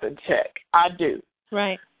in check. I do.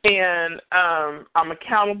 Right. And I'm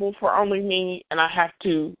accountable for only me, and I have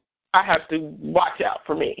to watch out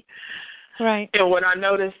for me. Right. And when I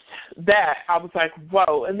noticed that, I was like,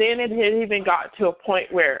 whoa. And then it had even got to a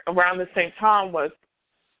point where around the same time was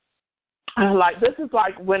like, this is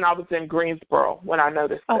like when I was in Greensboro when I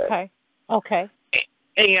noticed this. Okay.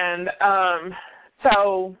 And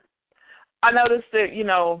so I noticed that,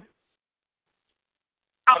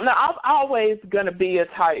 I'm always going to be a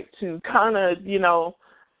type to kind of,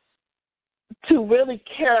 to really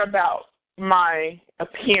care about my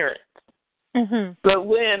appearance. But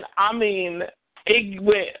when, it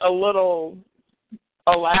went a little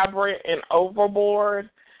elaborate and overboard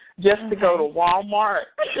just to go to Walmart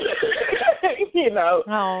you know.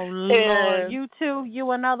 Oh Lord, you too?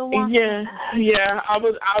 You another one? Yeah.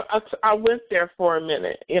 I went there for a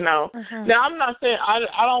minute, you know. Mm-hmm. Now I'm not saying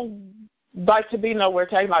I don't like to be nowhere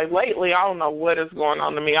taken. Like lately, I don't know what is going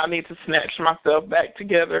on to me. I need to snatch myself back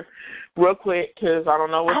together real quick because I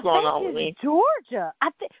don't know what's going on with me. Georgia.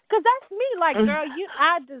 Because that's me. Like, girl,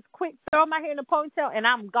 I just quick throw my hair in a ponytail and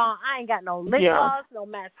I'm gone. I ain't got no lip gloss, no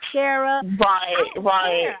mascara.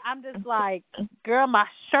 Right. I'm just like, girl, my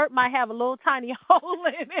shirt might have a little tiny hole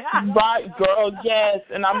in it. Right, girl, yes.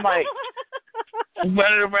 And I'm like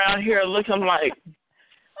running around here looking like,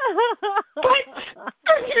 what?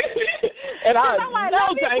 And I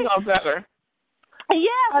know they know better. Yeah,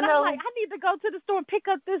 but I'm like, I need to go to the store and pick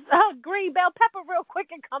up this green bell pepper real quick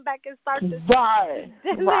and come back and start this. Right.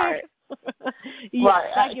 Yeah,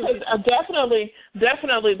 right.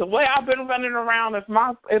 Definitely. The way I've been running around, if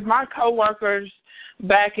my coworkers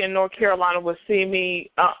back in North Carolina would see me,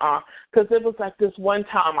 because it was like this one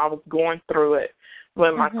time I was going through it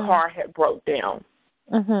when my car had broke down,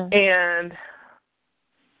 and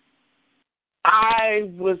I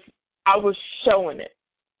was showing it.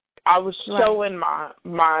 I was showing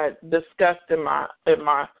my disgust in my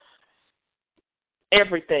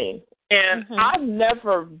everything. And I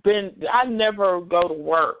never go to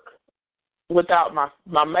work without my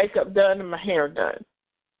makeup done and my hair done.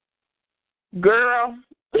 Girl,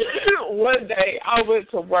 one day I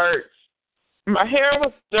went to work. My hair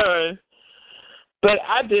was done, but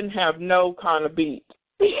I didn't have no kind of beat.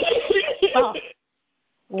 Oh.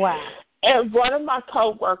 Wow. And one of my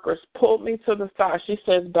coworkers pulled me to the side. She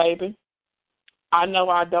says, "Baby, I know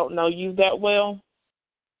I don't know you that well,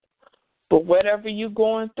 but whatever you're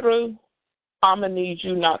going through, I'm going to need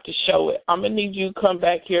you not to show it. I'm going to need you to come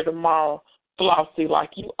back here tomorrow, flossy,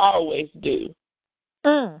 like you always do,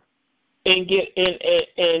 and get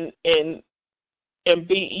and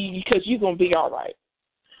be, because you're going to be all right."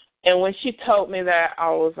 And when she told me that,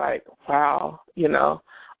 I was like, wow,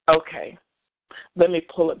 okay. Let me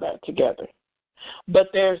pull it back together. But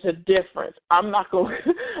there's a difference. I'm not going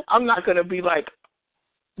to be like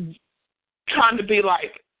trying to be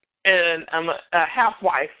like I'm a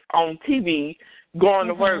housewife on TV going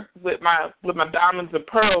to work with my diamonds and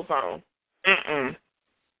pearls on.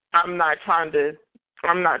 I'm not trying to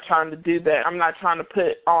do that. I'm not trying to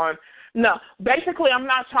put on basically I'm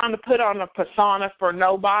not trying to put on a persona for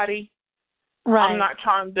nobody. Right. I'm not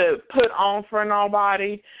trying to put on for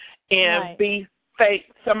nobody and be fake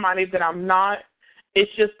somebody that I'm not.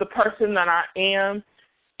 It's just the person that I am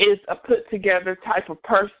is a put-together type of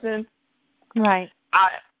person. Right.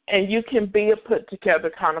 And you can be a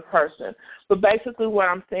put-together kind of person. But basically what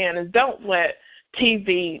I'm saying is don't let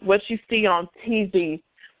TV, what you see on TV,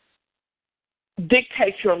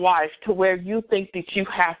 dictate your life to where you think that you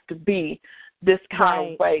have to be this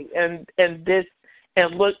kind of way and this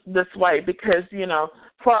and look this way. Because,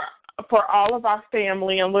 for all of our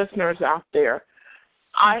family and listeners out there,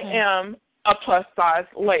 I am a plus-size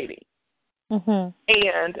lady,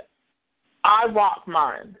 and I rock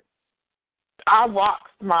mine. I rock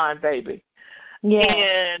mine, baby. Yeah.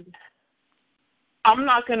 And I'm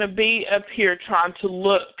not going to be up here trying to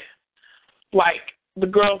look like the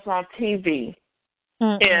girls on TV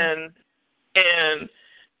and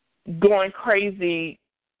going crazy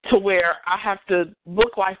to where I have to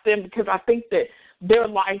look like them because I think that their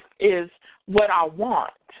life is what I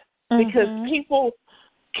want. Because people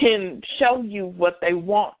can show you what they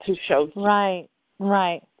want to show you.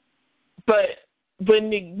 Right. But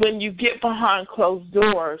when you get behind closed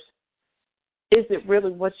doors, is it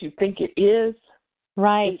really what you think it is?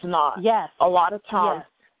 Right. It's not. Yes. A lot of times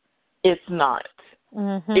it's not.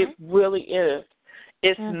 It really is.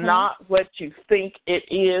 It's not what you think it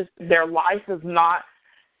is. Their life is not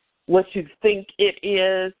what you think it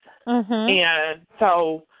is. And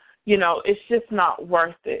so, it's just not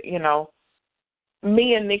worth it,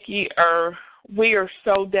 Me and Nikki we are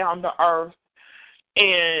so down to earth,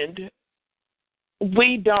 and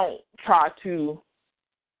we don't try to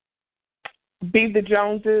be the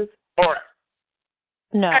Joneses or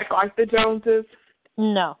act like the Joneses.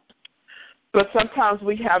 No. But sometimes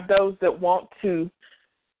we have those that want to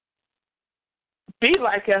be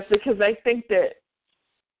like us because they think that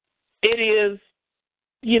it is,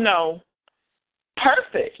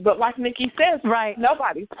 perfect. But like Nikki says,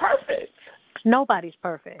 nobody's perfect. Nobody's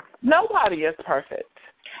perfect. Nobody is perfect.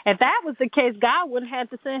 If that was the case, God wouldn't have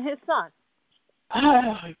to send his son.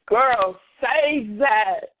 Oh, girl, say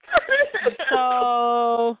that.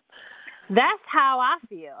 So that's how I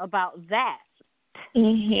feel about that.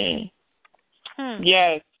 Yes.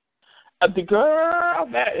 The girl,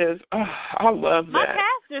 that is, I love that. My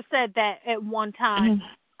pastor said that at one time.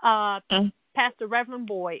 Pastor Reverend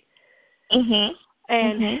Boyd. Mhm.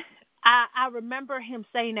 And I remember him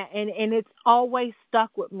saying that, and it's always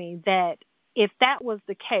stuck with me that if that was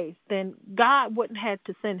the case, then God wouldn't have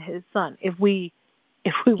to send His Son if we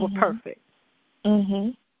were perfect.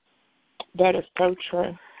 Mhm. That is so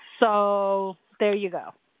true. So there you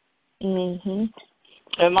go. Mhm.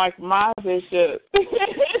 And like my bishop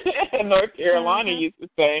in North Carolina used to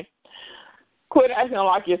say, "Quit acting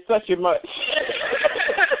like you're such a much."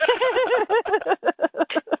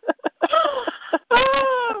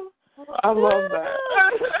 I love that.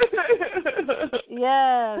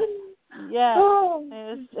 Yes.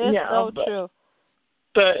 It's so true.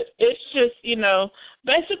 But it's just,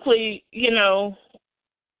 basically,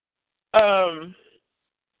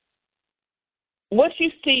 what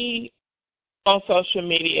you see on social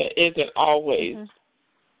media isn't always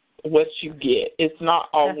what you get. It's not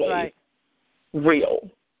always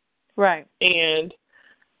real. Right. And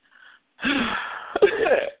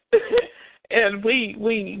and we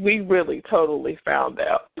really totally found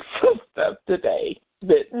out some stuff today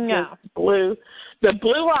that just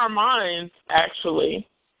blew our minds. Actually,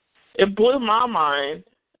 it blew my mind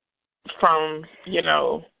from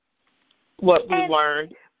what we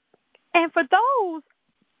learned. And for those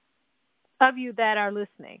of you that are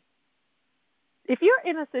listening, if you're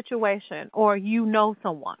in a situation or you know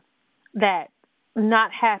someone that's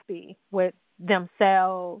not happy with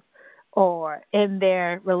themselves or in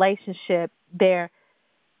their relationship, their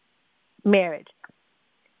marriage,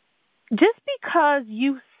 just because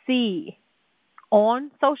you see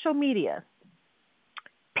on social media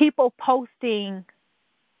people posting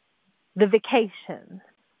the vacations,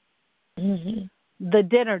 the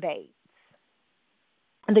dinner dates,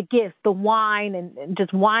 the gifts, the wine, and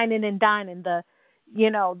just whining and dining, the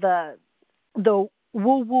woo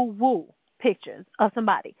woo woo pictures of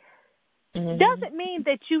somebody, doesn't mean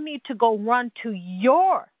that you need to go run to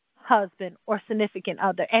your husband or significant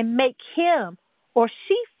other and make him or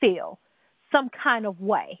she feel some kind of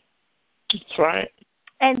way. That's right.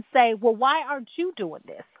 And say, well, why aren't you doing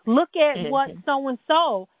this? Look at what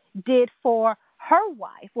so-and-so did for her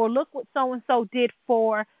wife, or look what so-and-so did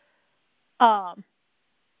for her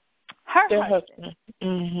husband.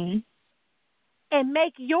 And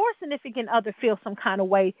make your significant other feel some kind of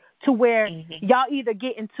way to where y'all either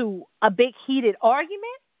get into a big heated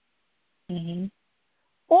argument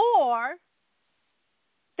or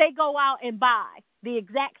they go out and buy the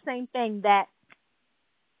exact same thing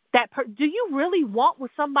do you really want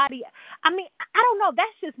with somebody? I mean, I don't know.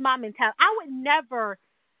 That's just my mentality. I would never.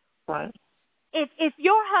 Right. If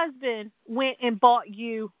your husband went and bought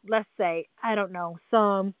you, let's say, I don't know,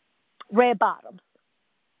 some red bottoms,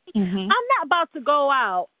 I'm not about to go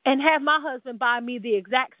out and have my husband buy me the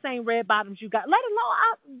exact same red bottoms you got, let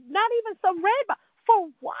alone not even some red bottoms. For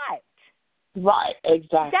what? Right,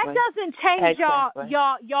 exactly. That doesn't change y'all.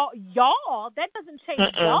 That doesn't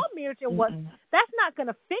change y'all marriage and what. That's not going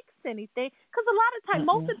to fix anything. Because a lot of times,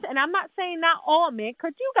 most of the, and I'm not saying not all men,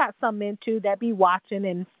 because you got some men too that be watching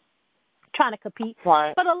and trying to compete.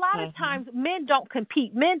 Right. But a lot of times, men don't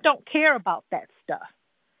compete. Men don't care about that stuff.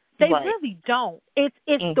 They really don't. It's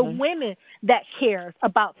the women that cares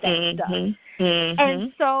about that stuff.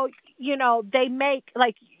 And so, they make,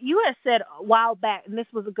 like you had said a while back, and this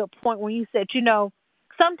was a good point when you said,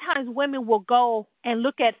 sometimes women will go and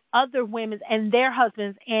look at other women and their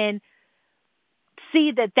husbands and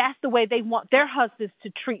see that that's the way they want their husbands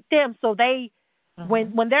to treat them. So they,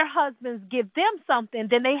 when their husbands give them something,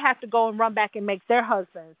 then they have to go and run back and make their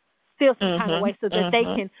husbands feel some kind of way so that they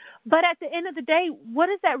can. But at the end of the day, what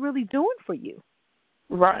is that really doing for you?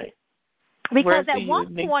 Right. Because at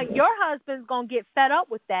one point, your husband's going to get fed up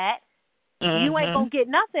with that. You ain't going to get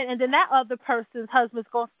nothing. And then that other person's husband's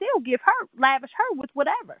going to still lavish her with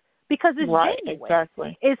whatever. Because it's genuine.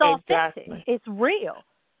 Exactly. It's authentic. It's real.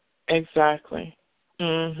 Exactly.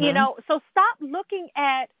 So stop looking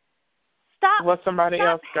at, what somebody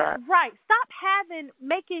else got. Right. Stop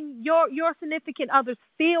making your significant others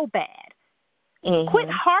feel bad. Quit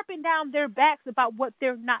harping down their backs about what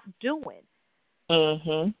they're not doing.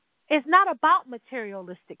 It's not about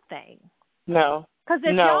materialistic things. No. Because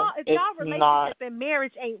if y'all relationship and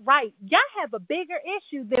marriage ain't right, y'all have a bigger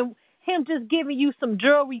issue than him just giving you some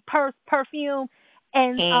jewelry, purse, perfume,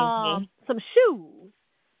 and some shoes.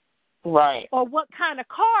 Right. Or what kind of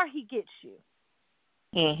car he gets you.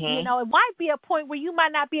 It might be a point where you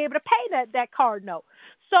might not be able to pay that card note.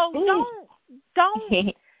 So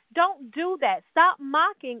don't do that. Stop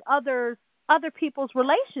mocking other people's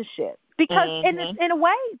relationships, because in a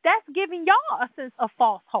way that's giving y'all a sense of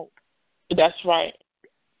false hope. That's right.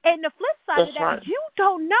 And the flip side of that, right. you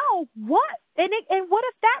don't know what. And what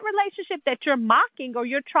if that relationship that you're mocking or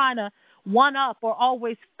you're trying to one up or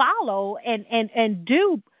always follow and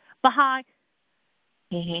do behind,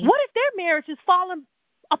 what if their marriage is falling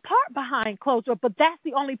apart behind closed doors, but that's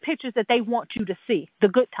the only pictures that they want you to see, the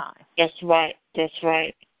good times. That's right. That's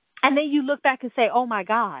right. And then you look back and say, oh, my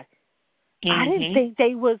God, I didn't think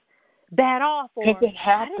they was bad off. Or it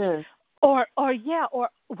happens. Or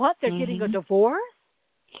what, they're getting a divorce?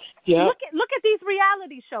 Yeah. Look at these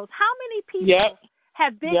reality shows. How many people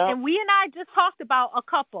have been, and we and I just talked about a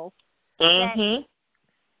couple. How many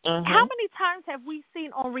times have we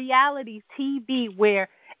seen on reality TV where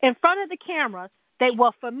in front of the camera,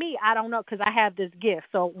 for me, I don't know because I have this gift.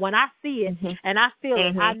 So when I see it and I feel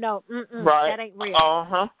it, I know that ain't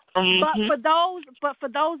real. But for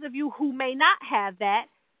those of you who may not have that,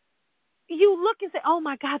 you look and say, "Oh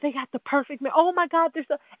my God, they got the perfect man. Oh my God, they're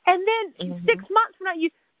so." And then 6 months from now, you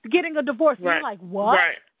getting a divorce. And you're like, "What?"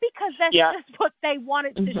 Right. Because that's just what they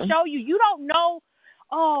wanted to show you. You don't know.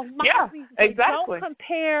 Oh my God! Exactly.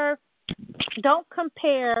 Don't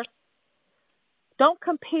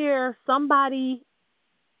compare somebody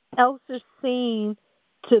else's scene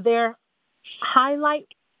to their highlight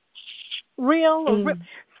reel or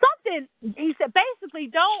something. He said basically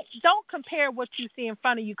don't compare what you see in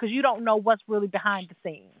front of you because you don't know what's really behind the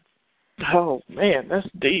scenes. Oh man, that's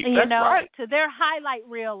deep. That's right. To their highlight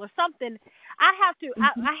reel or something. I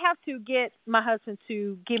have to get my husband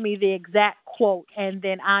to give me the exact quote, and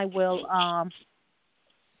then I will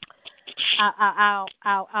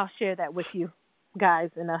I'll share that with you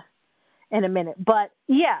guys in a minute. But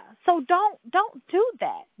yeah, so don't do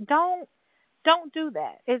that. Don't do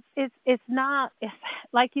that. It's not. It's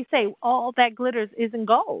like you say, all that glitters isn't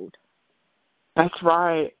gold. That's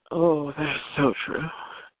right. Oh, that's so true.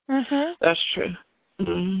 That's true.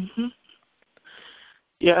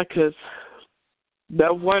 Yeah, because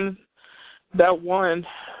that one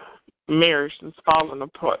marriage that's falling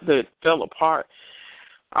apart, that fell apart,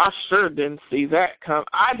 I sure didn't see that come.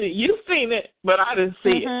 I did. You seen it, but I didn't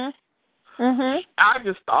see it. I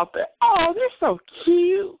just thought that, oh, they're so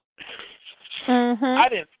cute. I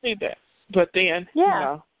didn't see that, but then, you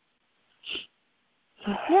know.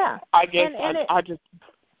 Yeah. I guess I just.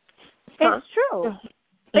 It's true.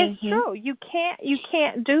 It's true. You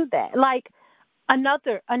can't do that. Like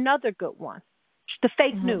another good one, the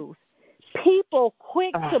fake news. People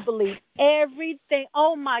quick to believe everything.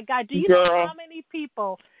 Oh my God! Do you know how many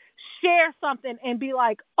people share something and be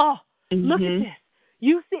like, "Oh, look at this."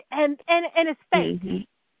 You see, and it's fake.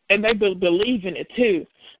 And they believe in it too.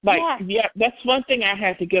 Like, that's one thing I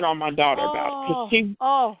had to get on my daughter about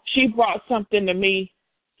because she brought something to me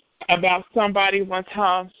about somebody one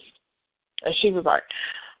time, and she was like,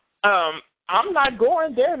 I'm not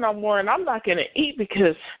going there no more, and I'm not going to eat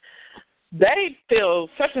because they feel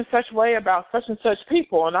such and such way about such and such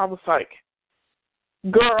people. And I was like,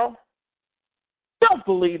 girl, don't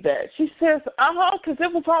believe that. She says, because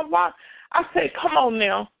it was online. I said, come on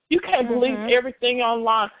now. You can't believe everything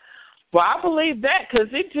online. Well, I believe that because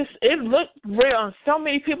it looked real, and so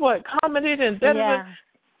many people had commented and da-da-da.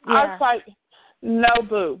 I was like, no,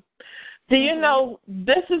 boo. Do you know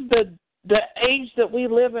this is the age that we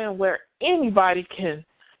live in where anybody can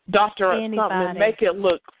doctor up something and make it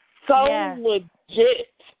look so legit.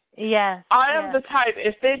 Yes. I am the type,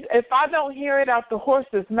 if I don't hear it out the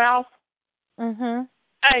horse's mouth, I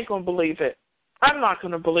ain't gonna believe it. I'm not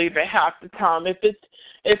gonna believe it half the time. If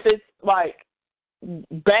it's like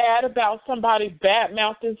bad about somebody, bad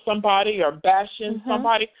mouthing somebody or bashing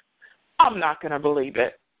somebody, I'm not gonna believe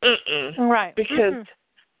it. Right.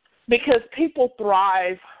 Because people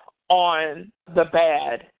thrive on the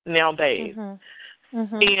bad nowadays.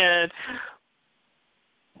 And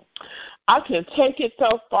I can take it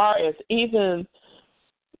so far as even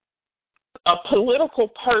a political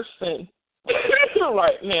person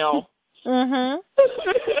right now.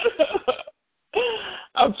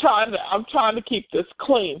 I'm trying to keep this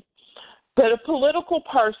clean. But a political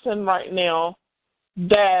person right now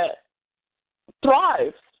that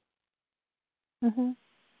thrives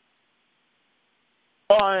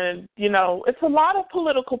on, it's a lot of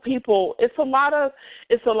political people. It's a lot of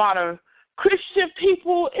Christian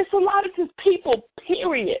people. It's a lot of just people,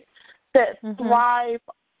 period, that thrive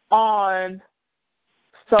on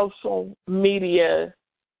social media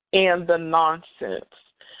and the nonsense.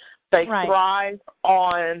 They thrive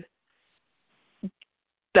on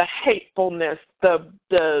the hatefulness, the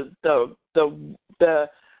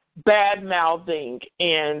bad mouthing,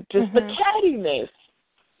 and just the cattiness.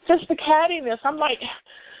 Just the cattiness. I'm like,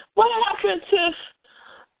 what happened to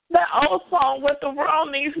That old song, "What the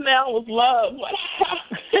World Needs Now is Love." What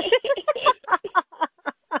happened?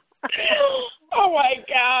 Oh my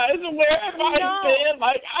gosh, where have I been?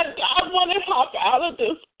 Like, I want to hop out of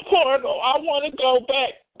this portal. I want to go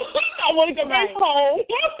back. I want to go back home.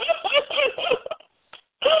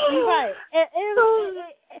 Right.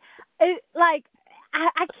 Like,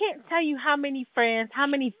 I can't tell you how many friends, how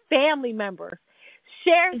many family members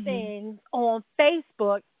share things on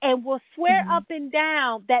Facebook and will swear up and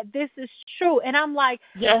down that this is true. And I'm like,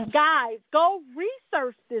 guys, go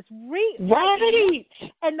research this. Right.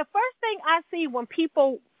 And the first thing I see when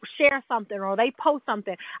people share something or they post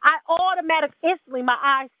something, I instantly my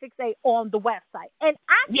eyes fixate on the website. And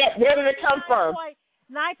where did it come from?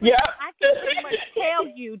 I can pretty much tell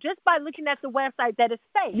you just by looking at the website that it's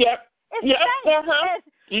fake. It's fake.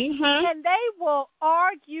 And they will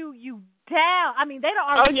argue you down. I mean, they don't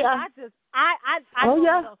argue. I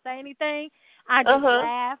don't say anything. I just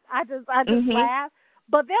laugh. I just laugh.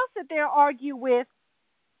 But they'll sit there and argue with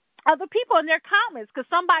other people in their comments because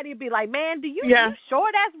somebody will be like, "Man, you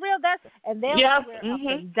sure that's real?" And they'll swear up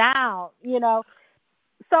and down. You know.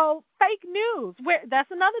 So fake news.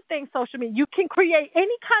 That's another thing. Social media. You can create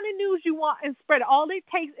any kind of news you want and spread it. All it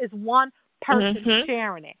takes is one person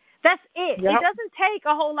sharing it. That's it. It doesn't take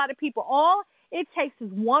a whole lot of people. All it takes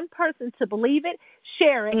is one person to believe it,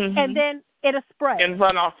 share it, and then it'll spread. And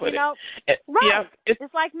run off with it. Right.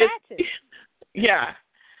 It's like matches.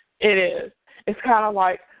 It is. It's kind of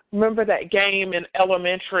like, remember that game in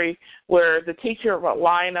elementary where the teacher would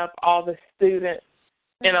line up all the students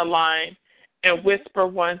in a line and whisper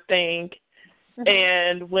one thing,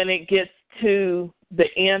 and when it gets to the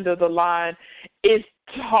end of the line, it's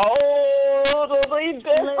totally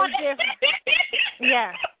different.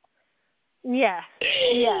 Yeah.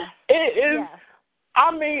 It is.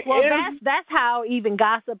 I mean, well, that's how even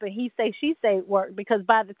gossip and he say, she say work, because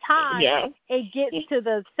by the time it gets to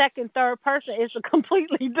the second, third person, it's a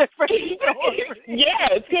completely different story.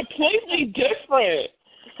 It's completely different.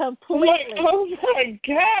 Completely. Like, oh my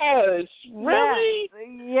gosh, really?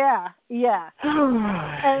 Yeah.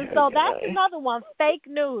 And so that's another one, fake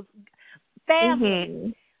news.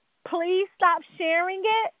 Family, please stop sharing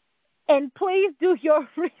it, and please do your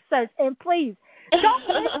research, and please don't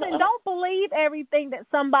listen, don't believe everything that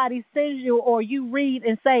somebody sends you or you read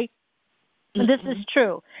and say, this is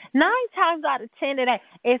true. 9 times out of 10 it ain't.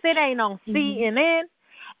 If it ain't on CNN,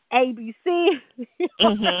 ABC,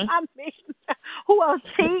 I mean, who else?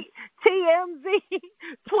 TMZ,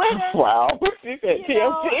 Twitter. Wow, you said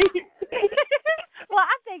TMZ. Well,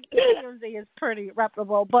 I think TMZ is pretty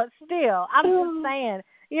reputable, but still, I'm just saying,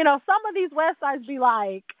 some of these websites be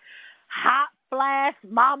like Hot Flash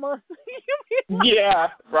Mama.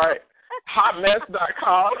 Yeah, right.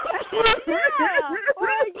 Hotmess.com. Or,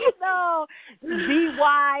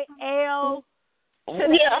 ZYL.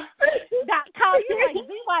 .com. You're like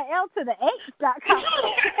ZYL to the H.com.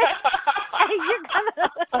 And you're gonna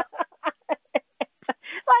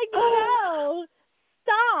like, no,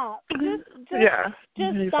 stop. Just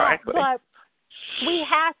stop. But we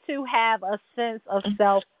have to have a sense of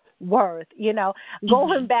self-worth.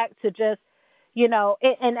 Going back to just,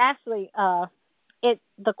 and actually,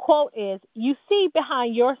 the quote is, "You see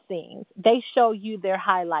behind your scenes, they show you their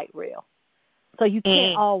highlight reel, so you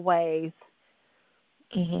can't always."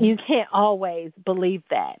 You can't always believe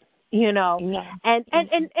that, and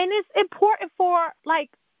it's important for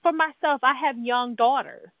myself. I have young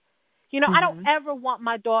daughters. I don't ever want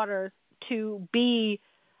my daughters to be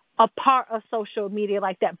a part of social media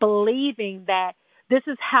like that, believing that this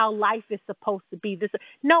is how life is supposed to be.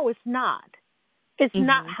 No, it's not. It's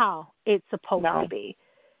not how it's supposed to be.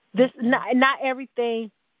 Not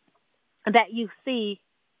everything that you see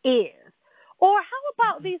is. Or how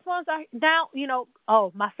about these ones are now,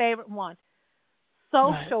 my favorite one,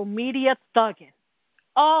 social media thugging.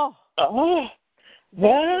 Oh, they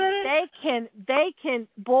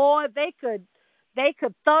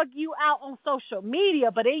could thug you out on social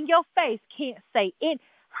media, but in your face can't say it.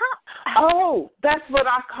 That's what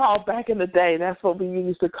I call back in the day. That's what we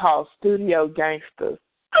used to call studio gangsters.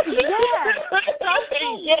 Thugging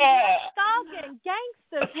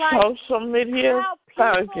gangsters, like social media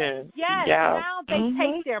thugging. Now they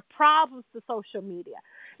take their problems to social media,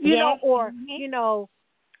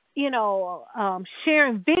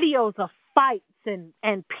 sharing videos of fights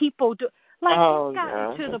and people do it's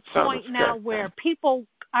gotten to the point now where people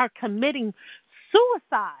are committing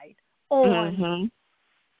suicide on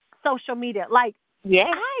social media. I'm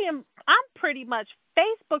pretty much,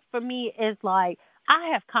 Facebook for me is like,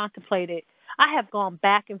 I have gone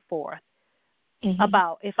back and forth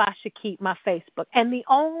about if I should keep my Facebook. And the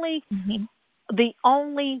only the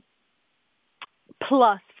only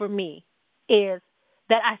plus for me is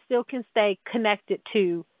that I still can stay connected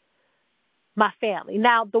to my family.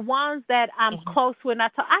 Now, the ones that I'm close with, I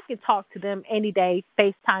can talk to them any day,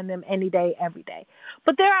 FaceTime them any day, every day.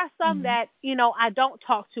 But there are some that, I don't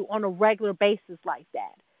talk to on a regular basis like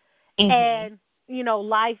that. And,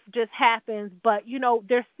 life just happens, but,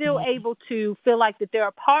 they're still able to feel like that they're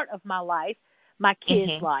a part of my life, my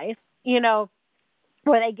kids' life,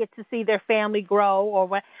 where they get to see their family grow or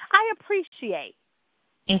what. I appreciate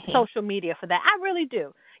social media for that. I really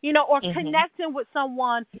do. Or connecting with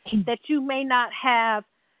someone that you may not have,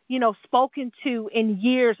 spoken to in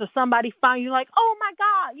years, or somebody find you like, oh my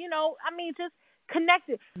God, just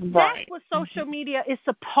connected. Right. That's what social media is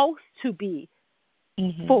supposed to be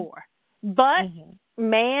for. But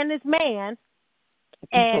man is man,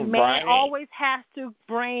 and man always has to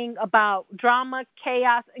bring about drama,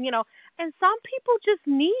 chaos, and some people just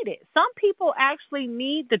need it. Some people actually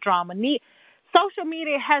need the drama. Social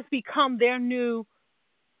media has become their new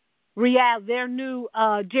reality, their new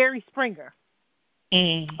Jerry Springer.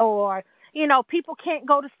 Or, people can't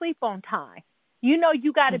go to sleep on time.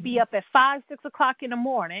 You got to be up at 5, 6 o'clock in the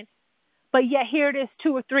morning, but yet here it is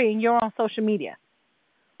 2 or 3 and you're on social media.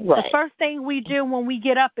 Right. The first thing we do when we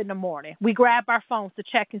get up in the morning, we grab our phones to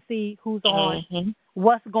check and see who's on,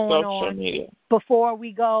 what's going on media. Before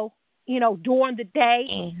we go, during the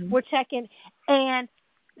day, we're checking. And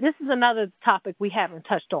this is another topic we haven't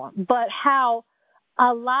touched on, but how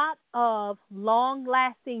a lot of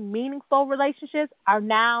long-lasting, meaningful relationships are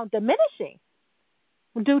now diminishing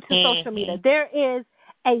due to social media. There is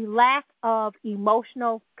a lack of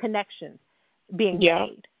emotional connections being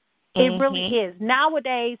made. It really is.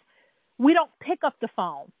 Nowadays, we don't pick up the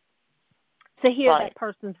phone to hear that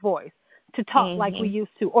person's voice, to talk like we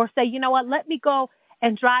used to, or say, you know what, let me go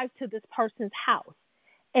and drive to this person's house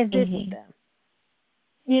and visit them,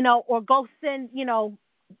 or go send,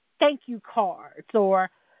 thank you cards, or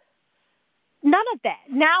none of that.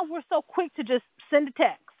 Now we're so quick to just send a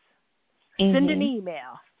text, send an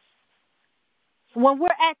email. When we're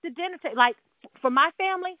at the dinner table, like for my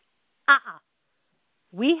family,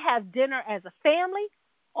 we have dinner as a family,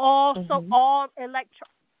 also all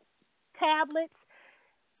tablets,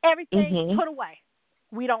 everything put away.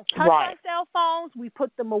 We don't touch our cell phones. We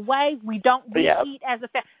put them away. We eat as a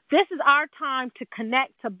family. This is our time to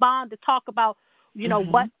connect, to bond, to talk about,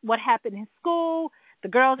 what happened in school. The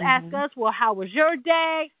girls ask us, well, how was your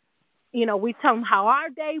day? We tell them how our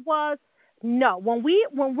day was. No, when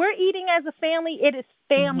we're eating as a family, it is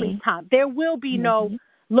family time. There will be no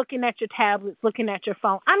looking at your tablets, looking at your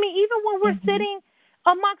phone. I mean, even when we're sitting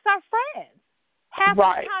amongst our friends, half the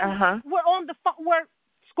time we're on the phone, we're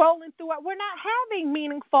scrolling through it. We're not having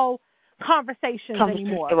meaningful conversations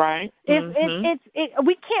anymore. Right.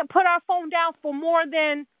 We can't put our phone down for more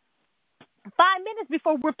than 5 minutes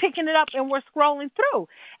before we're picking it up and we're scrolling through.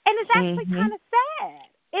 And it's actually kind of sad.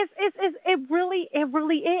 It really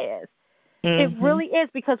is. It really is,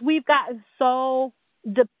 because we've gotten so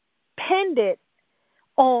dependent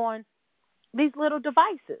on these little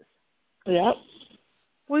devices. Yep.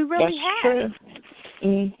 We really have.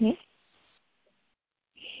 True.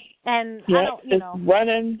 And I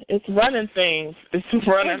don't, it's running things. It's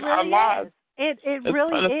running our lives. It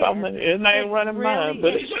really is. It ain't running mine,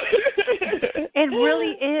 but it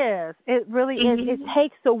really is. It really is. It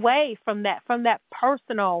takes away from that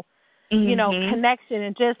personal, connection,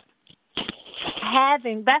 and just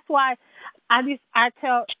having. That's why I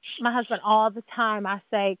tell my husband all the time. I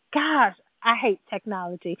say, "Gosh, I hate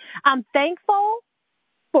technology. I'm thankful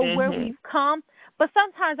for where we've come, but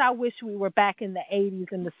sometimes I wish we were back in the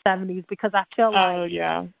 80s and the 70s, because I feel like,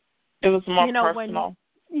 it was more personal.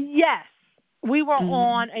 Yes, we were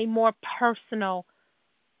on a more personal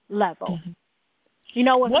level. If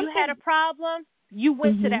you had a problem, you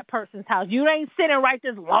went to that person's house. You ain't sitting right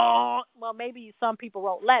this long. Well, maybe some people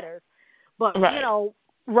wrote letters, but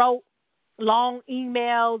wrote long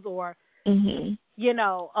emails or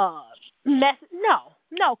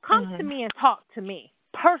No, come to me and talk to me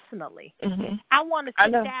personally. I want to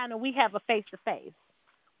sit down and we have a face-to-face.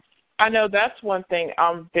 I know that's one thing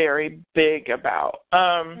I'm very big about.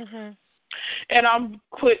 And I'm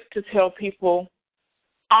quick to tell people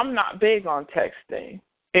I'm not big on texting.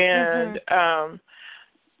 And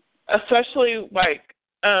especially like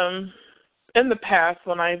in the past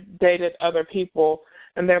when I dated other people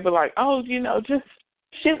and they'd be like, oh, just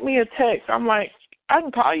shoot me a text. I'm like, I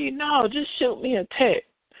can call you. No, just shoot me a text.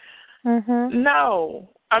 No.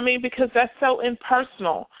 I mean, because that's so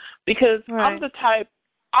impersonal. Because I'm the type,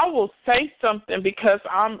 I will say something because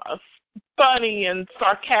I'm funny and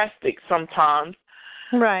sarcastic sometimes.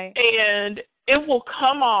 Right. And it will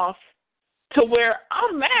come off to where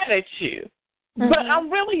I'm mad at you, but I'm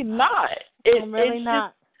really not. I'm really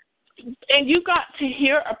not. And you got to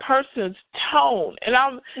hear a person's tone, and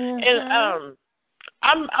I'm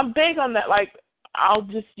big on that. Like, I'll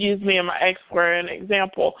just use me and my ex for an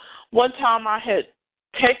example. One time I had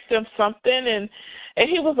texted him something, and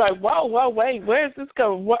he was like, whoa, wait, where is this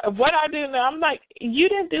going? What I do now? I'm like, you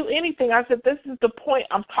didn't do anything. I said, this is the point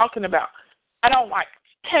I'm talking about. I don't like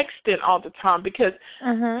texting all the time because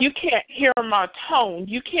you can't hear my tone.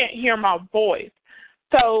 You can't hear my voice.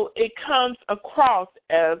 So it comes across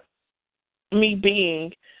as me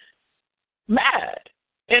being mad,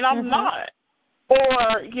 and I'm not.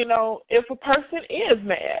 Or, you know, if a person is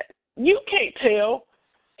mad, you can't tell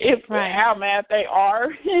how mad they are,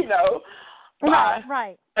 you know, by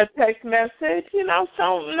a text message, you know.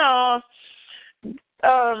 So no,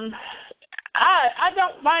 I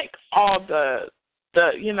don't like all the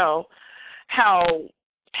you know,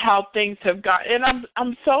 how things have got, and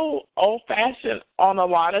I'm so old fashioned on a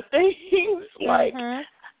lot of things. Like,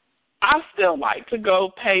 I still like to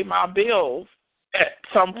go pay my bills at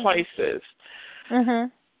some places.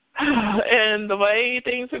 And the way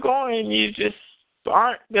things are going, you just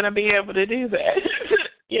aren't going to be able to do that,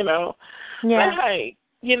 you know. Yeah. But, hey,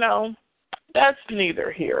 you know, that's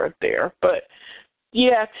neither here or there. But,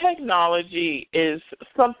 yeah, technology is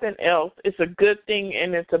something else. It's a good thing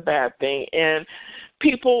and it's a bad thing. And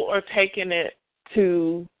people are taking it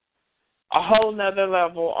to a whole nother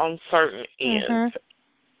level on certain ends.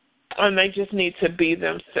 And they just need to be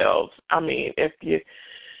themselves. I mean, if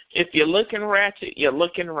you're looking ratchet, you're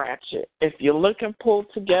looking ratchet. If you're looking pulled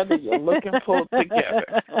together, you're looking pulled together.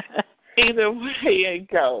 Either way you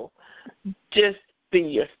go, just be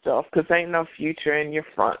yourself, because ain't no future in your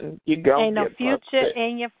fronting. You go. Ain't no future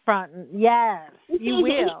in your fronting. Yes, you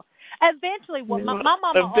will. Eventually, what my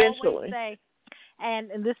mama always say, and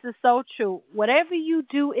this is so true. Whatever you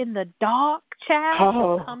do in the dark, child,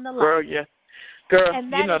 will come to light. Girl, yeah. Girl,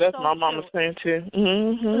 you know that's so my mama saying too.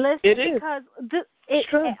 Listen, it is. Because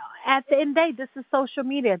at the end of the day, this is social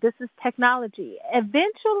media. This is technology.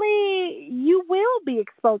 Eventually, you will be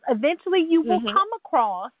exposed. Eventually, you will come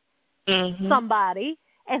across somebody,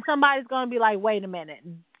 and somebody's going to be like, wait a minute,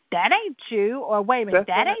 that ain't you, or wait a minute,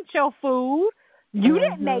 that ain't your food. You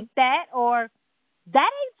didn't make that, or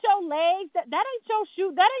that ain't your legs, that ain't your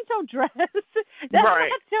shoe, that ain't your dress, that's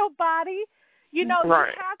not your body. You know, you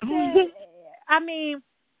have to, I mean,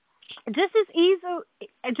 just as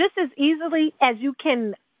easily as you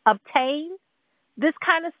can obtain this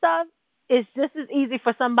kind of stuff, it's just as easy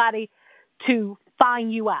for somebody to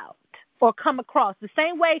find you out or come across. The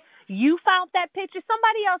same way you found that picture,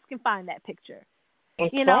 somebody else can find that picture.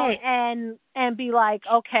 That's you know, and be like,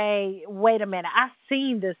 okay, wait a minute, I've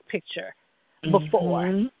seen this picture before.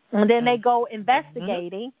 And then they go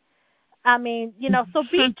investigating. I mean, you know, so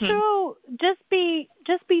be true. Just be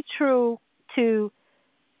true to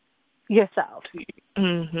yourself.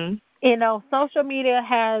 You know, social media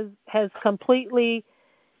has completely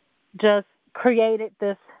just created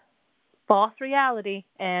this false reality,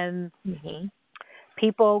 and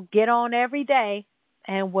people get on every day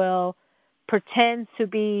and will pretend to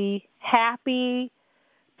be happy,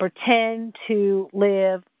 pretend to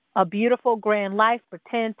live a beautiful, grand life,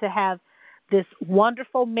 pretend to have this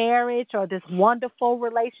wonderful marriage or this wonderful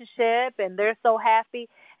relationship, and they're so happy.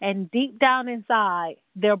 And deep down inside,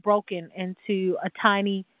 they're broken into a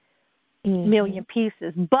tiny million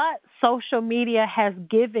pieces. But social media has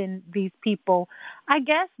given these people, I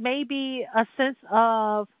guess, maybe a sense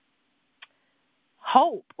of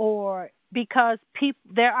hope, or because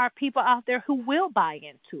there are people out there who will buy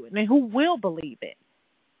into it and who will believe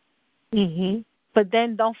it. But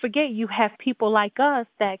then don't forget, you have people like us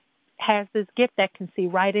that has this gift that can see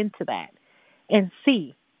right into that and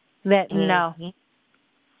see that no,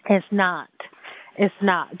 it's not. It's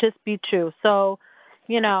not. Just be true. So,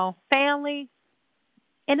 you know, family,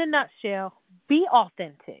 in a nutshell, be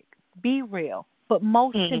authentic, be real, but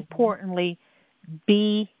most importantly,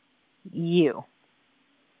 be you.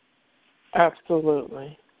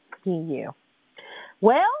 Absolutely. Be you.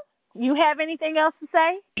 Well, you have anything else to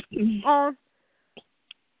say?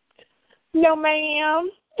 No, ma'am.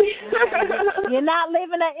 You're not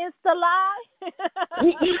living an Insta life?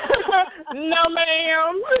 No,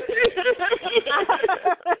 ma'am.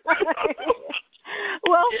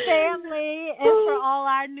 Well, family, and for all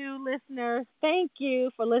our new listeners, thank you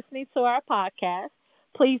for listening to our podcast.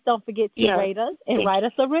 Please don't forget to rate us and write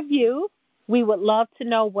us a review. We would love to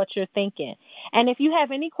know what you're thinking. And if you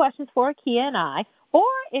have any questions for Akia and I, or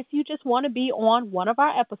if you just want to be on one of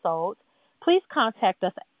our episodes, please contact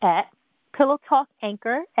us at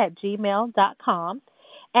pillowtalkanchor@gmail.com.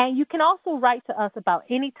 And you can also write to us about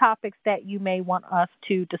any topics that you may want us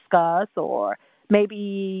to discuss, or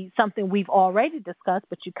maybe something we've already discussed,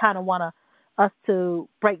 but you kind of want us to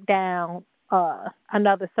break down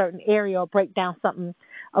another certain area or break down something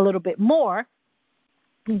a little bit more.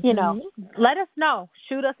 You know, let us know.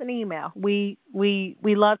 Shoot us an email. We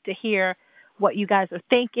love to hear what you guys are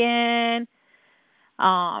thinking.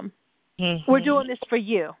 We're doing this for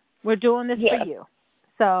you. We're doing this for you.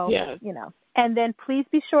 So, you know. And then please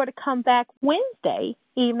be sure to come back Wednesday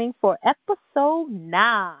evening for episode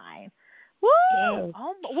 9. Woo! Yes.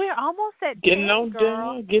 We're almost at getting 10, on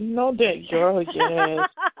girl. deck, getting on deck, girl. Yes.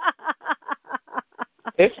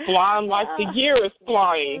 It's flying like the year is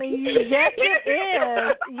flying. Yes, it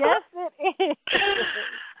is. Yes, it is.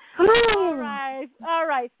 All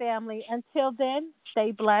right, family. Until then,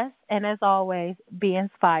 stay blessed, and as always, be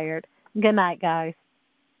inspired. Good night, guys.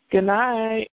 Good night.